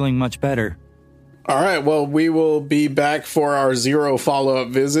you're feeling much better. All right, well, we will be back for our 0 follow-up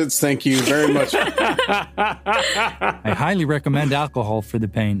visits. Thank you very much. I highly recommend alcohol for the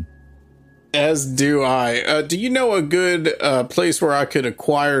pain. As do I. Do you know a good place where I could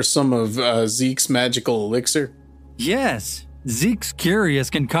acquire some of Zeke's magical elixir? Yes, Zeke's curious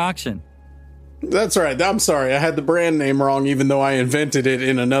concoction. That's right. I'm sorry. I had the brand name wrong, even though I invented it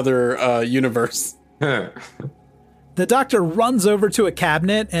in another universe. The doctor runs over to a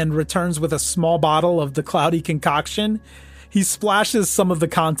cabinet and returns with a small bottle of the cloudy concoction. He splashes some of the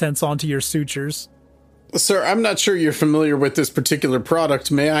contents onto your sutures. Sir, I'm not sure you're familiar with this particular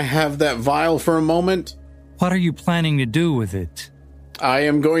product. May I have that vial for a moment? What are you planning to do with it? I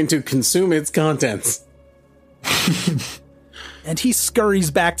am going to consume its contents. And he scurries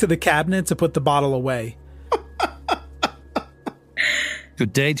back to the cabinet to put the bottle away.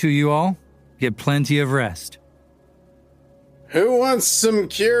 Good day to you all. Get plenty of rest. Who wants some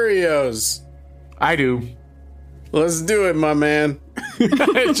curios? I do. Let's do it, my man.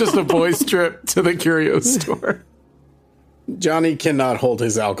 It's just a boys' trip to the curio store. Johnny cannot hold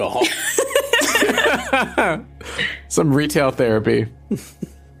his alcohol. Some retail therapy.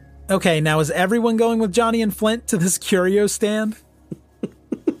 Okay, now is everyone going with Johnny and Flint to this curio stand?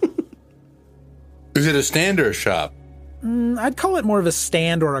 Is it a stand or a shop? I'd call it more of a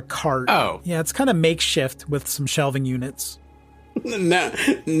stand or a cart. Oh. Yeah, it's kind of makeshift with some shelving units.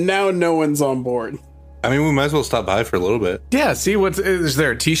 Now no one's on board. I mean, we might as well stop by for a little bit. Yeah, see, is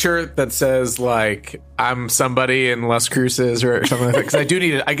there a t-shirt that says, like, I'm somebody in Las Cruces or something like that?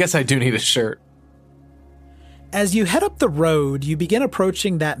 Because I guess I do need a shirt. As you head up the road, you begin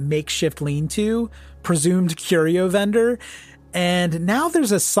approaching that makeshift lean-to, presumed curio vendor, and now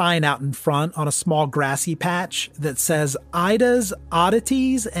there's a sign out in front on a small grassy patch that says Ida's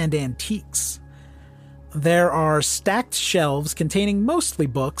Oddities and Antiques. There are stacked shelves containing mostly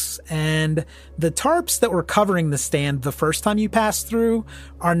books, and the tarps that were covering the stand the first time you passed through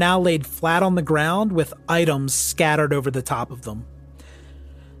are now laid flat on the ground with items scattered over the top of them.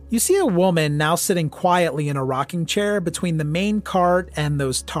 You see a woman now sitting quietly in a rocking chair between the main cart and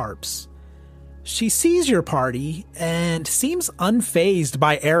those tarps. She sees your party and seems unfazed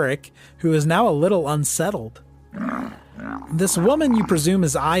by Eric, who is now a little unsettled. This woman you presume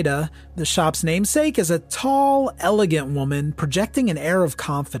is Ida, the shop's namesake, is a tall, elegant woman projecting an air of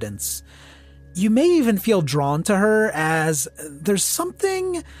confidence. You may even feel drawn to her as there's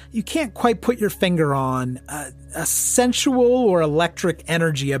something you can't quite put your finger on, a sensual or electric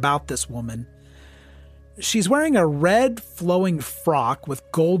energy about this woman. She's wearing a red flowing frock with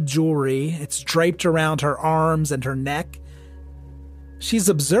gold jewelry. It's draped around her arms and her neck. She's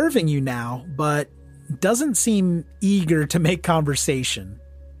observing you now, but doesn't seem eager to make conversation.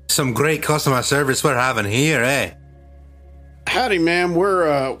 Some great customer service we're having here, eh? Howdy, ma'am.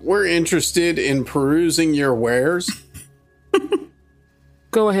 We're interested in perusing your wares.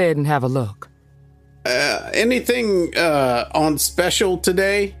 Go ahead and have a look. Anything on special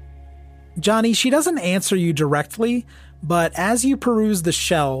today? Johnny, she doesn't answer you directly, but as you peruse the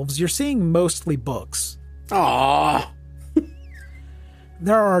shelves, you're seeing mostly books. Aww.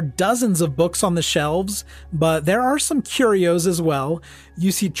 There are dozens of books on the shelves, but there are some curios as well.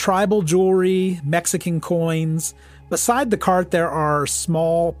 You see tribal jewelry, Mexican coins. Beside the cart, there are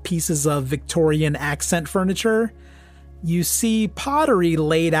small pieces of Victorian accent furniture. You see pottery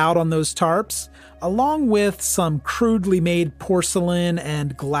laid out on those tarps, along with some crudely made porcelain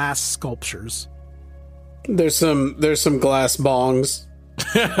and glass sculptures. There's some glass bongs.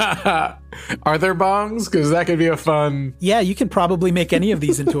 Are there bongs? Because that could be a fun... Yeah, you can probably make any of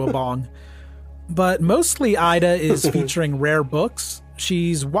these into a bong. But mostly Ida is featuring rare books.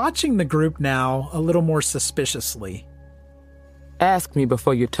 She's watching the group now a little more suspiciously. Ask me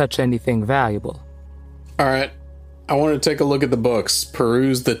before you touch anything valuable. All right. I want to take a look at the books,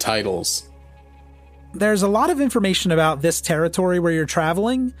 peruse the titles. There's a lot of information about this territory where you're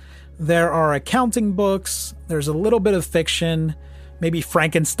traveling. There are accounting books, there's a little bit of fiction, maybe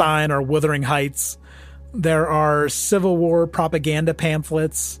Frankenstein or Wuthering Heights. There are Civil War propaganda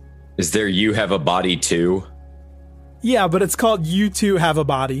pamphlets. Is there You Have a Body Too? Yeah, but it's called You Too Have a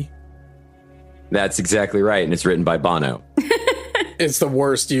Body. That's exactly right, and it's written by Bono. It's the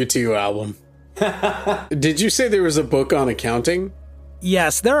worst U2 album. Did you say there was a book on accounting?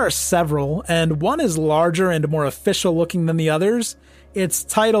 Yes, there are several, and one is larger and more official looking than the others. It's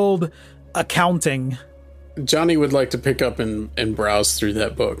titled Accounting. Johnny would like to pick up and browse through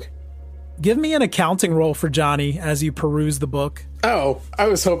that book. Give me an accounting roll for Johnny as you peruse the book. Oh, I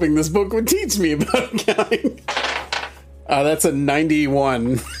was hoping this book would teach me about accounting. That's a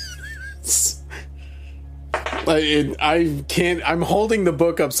 91. I can't. I'm holding the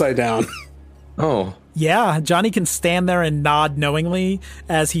book upside down. Oh. Yeah, Johnny can stand there and nod knowingly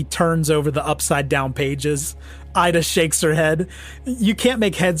as he turns over the upside down pages. Ida shakes her head. You can't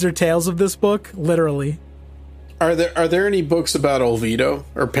make heads or tails of this book, literally. Are there any books about Olvido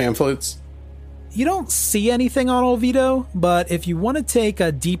or pamphlets? You don't see anything on Olvido, but if you want to take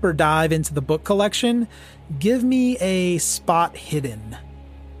a deeper dive into the book collection, give me a spot hidden.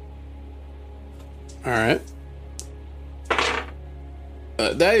 All right.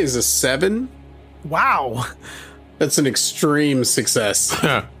 That is a 7. Wow. That's an extreme success.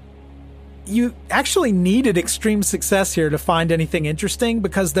 You actually needed extreme success here to find anything interesting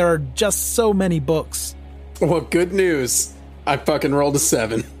because there are just so many books. Well, good news. I fucking rolled a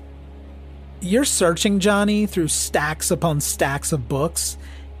 7. You're searching, Johnny, through stacks upon stacks of books,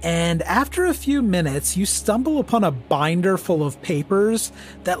 and after a few minutes, you stumble upon a binder full of papers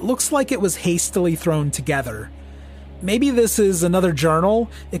that looks like it was hastily thrown together. Maybe this is another journal.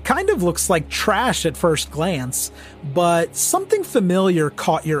 It kind of looks like trash at first glance, but something familiar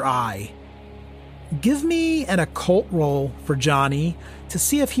caught your eye. Give me an occult roll for Johnny to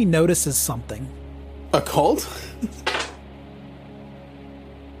see if he notices something. Occult?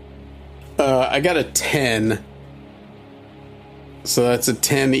 I got a 10. So that's a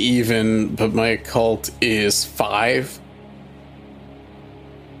 10 even, but my occult is 5.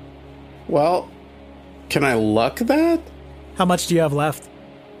 Well, can I luck that? How much do you have left?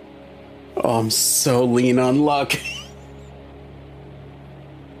 Oh, I'm so lean on luck.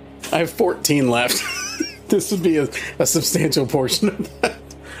 I have 14 left. This would be a substantial portion of that.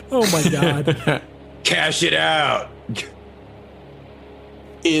 Oh my god. Cash it out.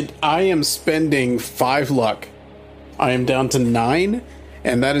 I am spending 5 luck. I am down to 9,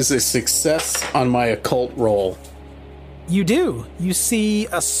 and that is a success on my occult roll. You do. You see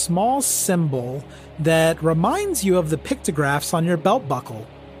a small symbol that reminds you of the pictographs on your belt buckle.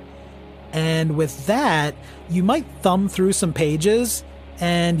 And with that, you might thumb through some pages,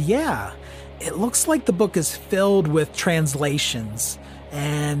 and yeah, it looks like the book is filled with translations,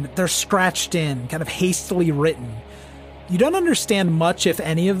 and they're scratched in, kind of hastily written. You don't understand much, if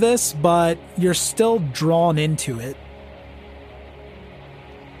any, of this, but you're still drawn into it.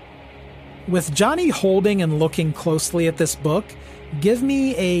 With Johnny holding and looking closely at this book, give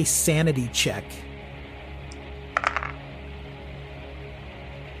me a sanity check.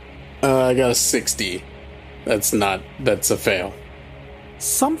 I got a 60. That's a fail.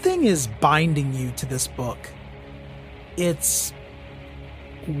 Something is binding you to this book. It's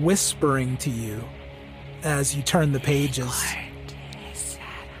whispering to you as you turn the pages.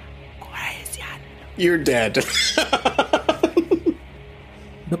 You're dead.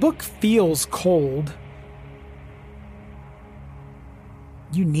 The book feels cold.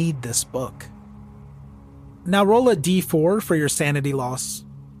 You need this book. Now roll a d4 for your sanity loss.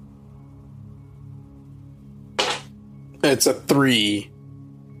 It's a 3.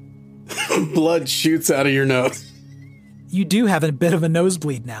 Blood shoots out of your nose. You do have a bit of a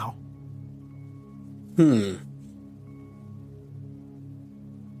nosebleed now.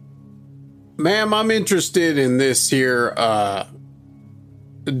 Ma'am, I'm interested in this here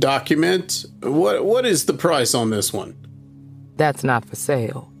document. What is the price on this one? That's not for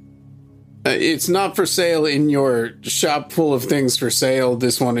sale. It's not for sale in your shop full of things for sale.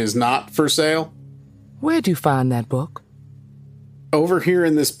 This one is not for sale. Where'd you find that book? Over here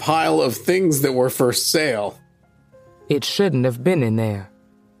in this pile of things that were for sale. It shouldn't have been in there.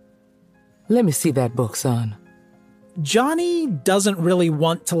 Let me see that book, son. Johnny doesn't really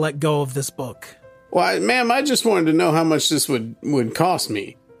want to let go of this book. Why, ma'am, I just wanted to know how much this would cost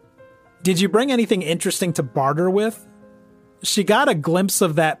me. Did you bring anything interesting to barter with? She got a glimpse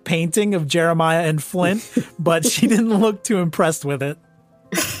of that painting of Jeremiah and Flint, but she didn't look too impressed with it.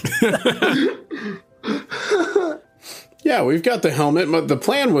 Yeah, we've got the helmet, but the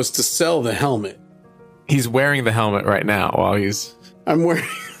plan was to sell the helmet. He's wearing the helmet right now while he's... I'm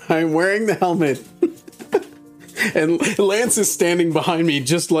wearing the helmet. And Lance is standing behind me,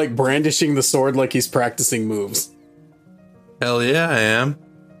 just like brandishing the sword like he's practicing moves. Hell yeah, I am.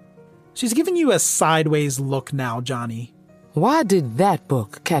 She's giving you a sideways look now, Johnny. Why did that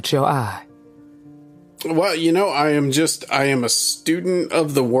book catch your eye? Well, I am a student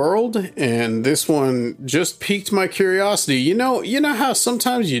of the world, and this one just piqued my curiosity. You know how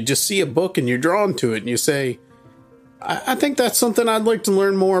sometimes you just see a book and you're drawn to it and you say, I think that's something I'd like to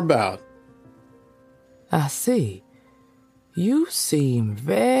learn more about. I see. You seem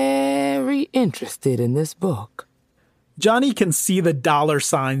very interested in this book. Johnny can see the dollar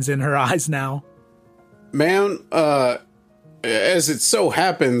signs in her eyes now. Man, as it so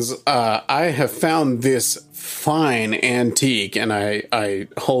happens, I have found this fine antique, and I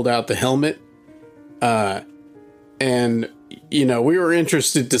hold out the helmet. And, we were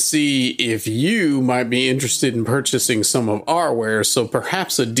interested to see if you might be interested in purchasing some of our wares, so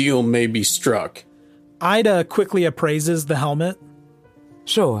perhaps a deal may be struck. Ida quickly appraises the helmet.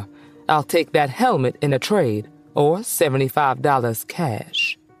 Sure, I'll take that helmet in a trade, or $75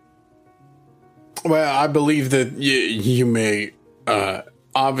 cash. Well, I believe that you may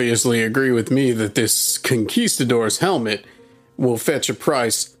obviously agree with me that this conquistador's helmet will fetch a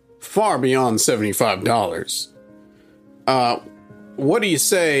price far beyond $75. What do you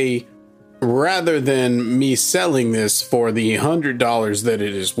say, rather than me selling this for the $100 that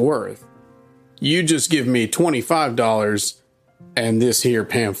it is worth, you just give me $25 and this here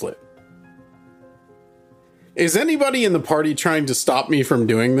pamphlet? Is anybody in the party trying to stop me from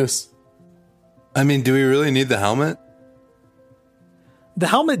doing this? I mean, do we really need the helmet? The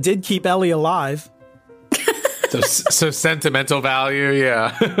helmet did keep Ellie alive. So sentimental value,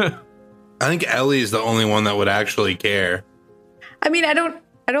 yeah. I think Ellie's the only one that would actually care. I mean, I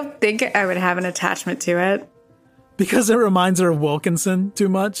don't think I would have an attachment to it. Because it reminds her of Wilkinson too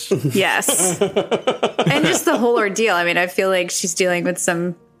much? Yes. And just the whole ordeal. I mean, I feel like she's dealing with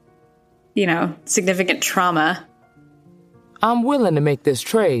some, significant trauma. I'm willing to make this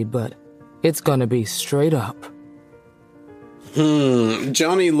trade, but it's gonna be straight up.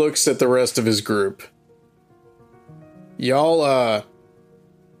 Johnny looks at the rest of his group. Y'all,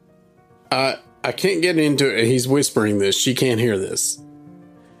 I can't get into it. He's whispering this. She can't hear this.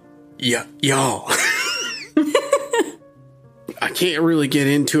 Yeah, y'all. I can't really get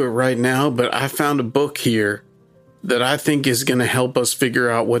into it right now, but I found a book here that I think is going to help us figure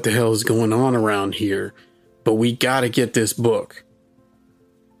out what the hell is going on around here. But we got to get this book.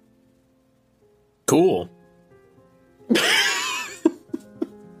 Cool.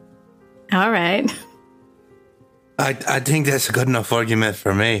 All right. I think that's a good enough argument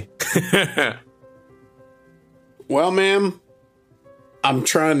for me. Well, ma'am, I'm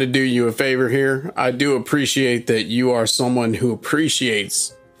trying to do you a favor here. I do appreciate that you are someone who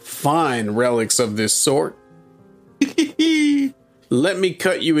appreciates fine relics of this sort. Let me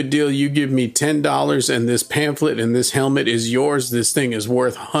cut you a deal. You give me $10 and this pamphlet and this helmet is yours. This thing is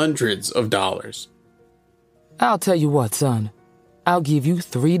worth hundreds of dollars. I'll tell you what, son. I'll give you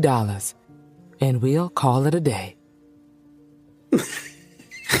 $3, and we'll call it a day. All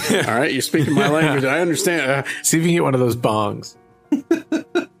right, you're speaking my language. I understand. See if you can get one of those bongs.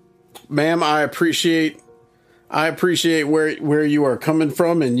 Ma'am, I appreciate where you are coming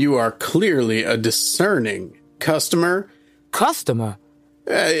from, and you are clearly a discerning customer. Customer?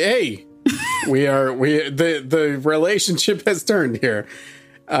 Hey, the relationship has turned here.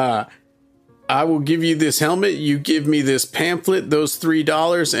 I will give you this helmet. You give me this pamphlet, those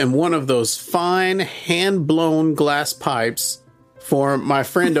 $3, and one of those fine hand-blown glass pipes for my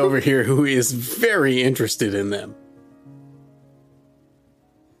friend over here who is very interested in them.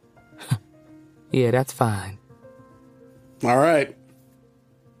 Yeah, that's fine. All right.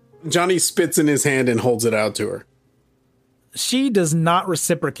 Johnny spits in his hand and holds it out to her. She does not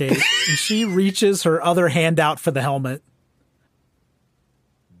reciprocate, and she reaches her other hand out for the helmet.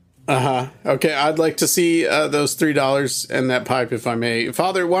 Okay, I'd like to see those $3 and that pipe, if I may.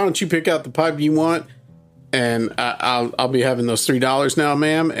 Father, why don't you pick out the pipe you want? And I'll be having those $3 now,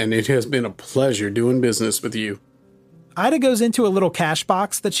 ma'am, and it has been a pleasure doing business with you. Ida goes into a little cash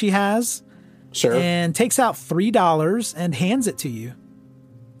box that she has. Sure. And takes out $3 and hands it to you.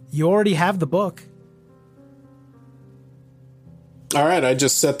 You already have the book. All right, I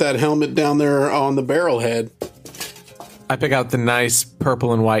just set that helmet down there on the barrel head. I pick out the nice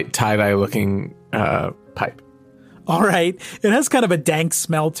purple and white tie-dye looking pipe. All right. It has kind of a dank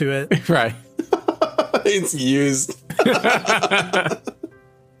smell to it. Right. It's used.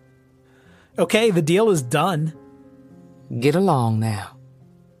 Okay, the deal is done. Get along now.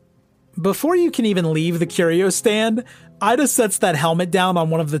 Before you can even leave the curio stand, Ida sets that helmet down on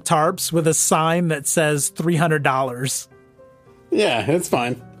one of the tarps with a sign that says $300. Yeah, it's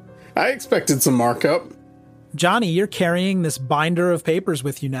fine. I expected some markup. Johnny, you're carrying this binder of papers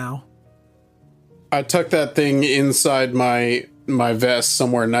with you now. I tuck that thing inside my vest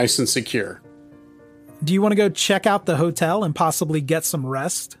somewhere nice and secure. Do you want to go check out the hotel and possibly get some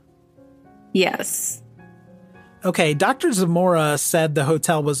rest? Yes. Okay, Dr. Zamora said the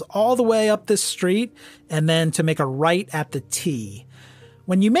hotel was all the way up this street and then to make a right at the T.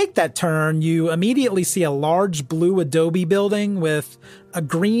 When you make that turn, you immediately see a large blue adobe building with a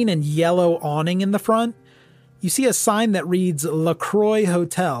green and yellow awning in the front. You see a sign that reads LaCroix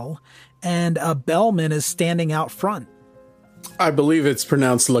Hotel, and a bellman is standing out front. I believe it's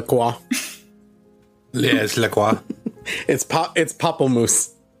pronounced LaCroix. Yes, la quoi. It's pamplemousse.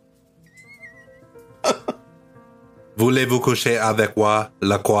 Voulez-vous coucher avec moi,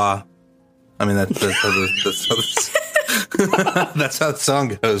 la quoi? I mean, that's that's how the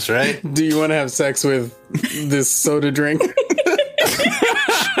song goes, right? Do you want to have sex with this soda drink?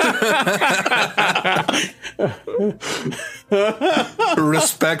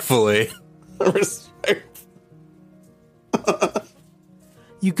 Respectfully.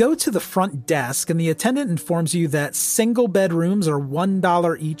 You go to the front desk, and the attendant informs you that single bedrooms are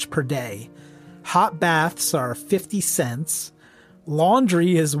 $1 each per day. Hot baths are 50 cents.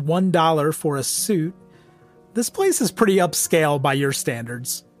 Laundry is $1 for a suit. This place is pretty upscale by your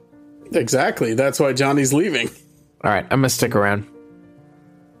standards. Exactly. That's why Johnny's leaving. All right, I'm gonna stick around.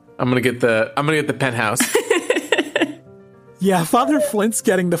 I'm gonna get the penthouse. Yeah, Father Flint's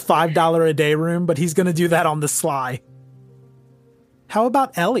getting the $5 a day room, but he's gonna do that on the sly. How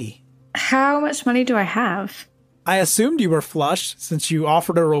about Ellie? How much money do I have? I assumed you were flush since you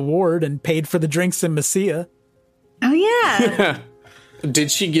offered a reward and paid for the drinks in Messia. Oh, yeah.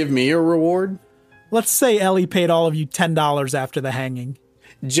 Did she give me a reward? Let's say Ellie paid all of you $10 after the hanging.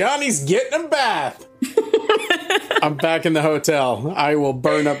 Johnny's getting a bath. I'm back in the hotel. I will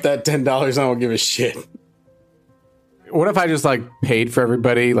burn up that $10. I don't give a shit. What if I just like paid for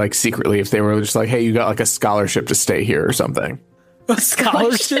everybody like secretly if they were just like, hey, you got like a scholarship to stay here or something? A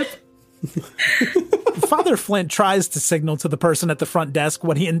scholarship? Father Flint tries to signal to the person at the front desk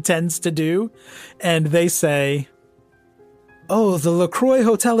what he intends to do, and they say, "Oh, the LaCroix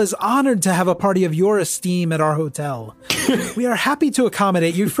Hotel is honored to have a party of your esteem at our hotel. We are happy to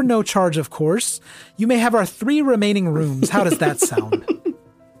accommodate you for no charge, of course. You may have our 3 remaining rooms. How does that sound?"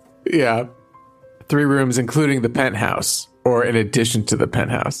 Yeah. 3 rooms, including the penthouse, or in addition to the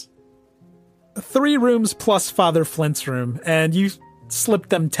penthouse. 3 rooms plus Father Flint's room, and you slipped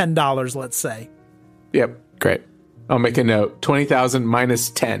them $10, let's say. Yep, great. I'll make a note. 20,000 minus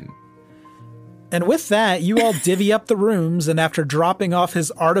 10. And with that, you all divvy up the rooms, and after dropping off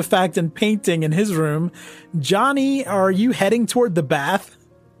his artifact and painting in his room, Johnny, are you heading toward the bath?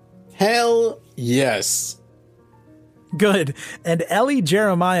 Hell yes. Good. And Ellie,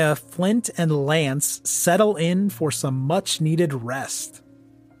 Jeremiah, Flint, and Lance settle in for some much-needed rest.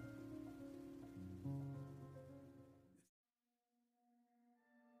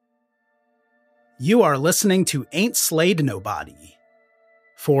 You are listening to Ain't Slayed Nobody.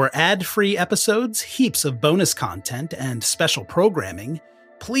 For ad-free episodes, heaps of bonus content, and special programming,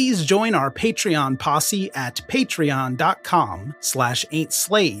 please join our Patreon posse at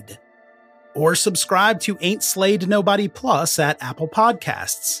patreon.com/ain'tslayed. Or subscribe to Ain't Slayed Nobody Plus at Apple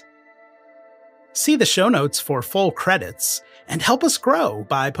Podcasts. See the show notes for full credits, and help us grow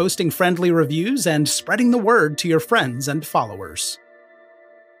by posting friendly reviews and spreading the word to your friends and followers.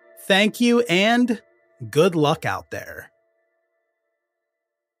 Thank you, and good luck out there.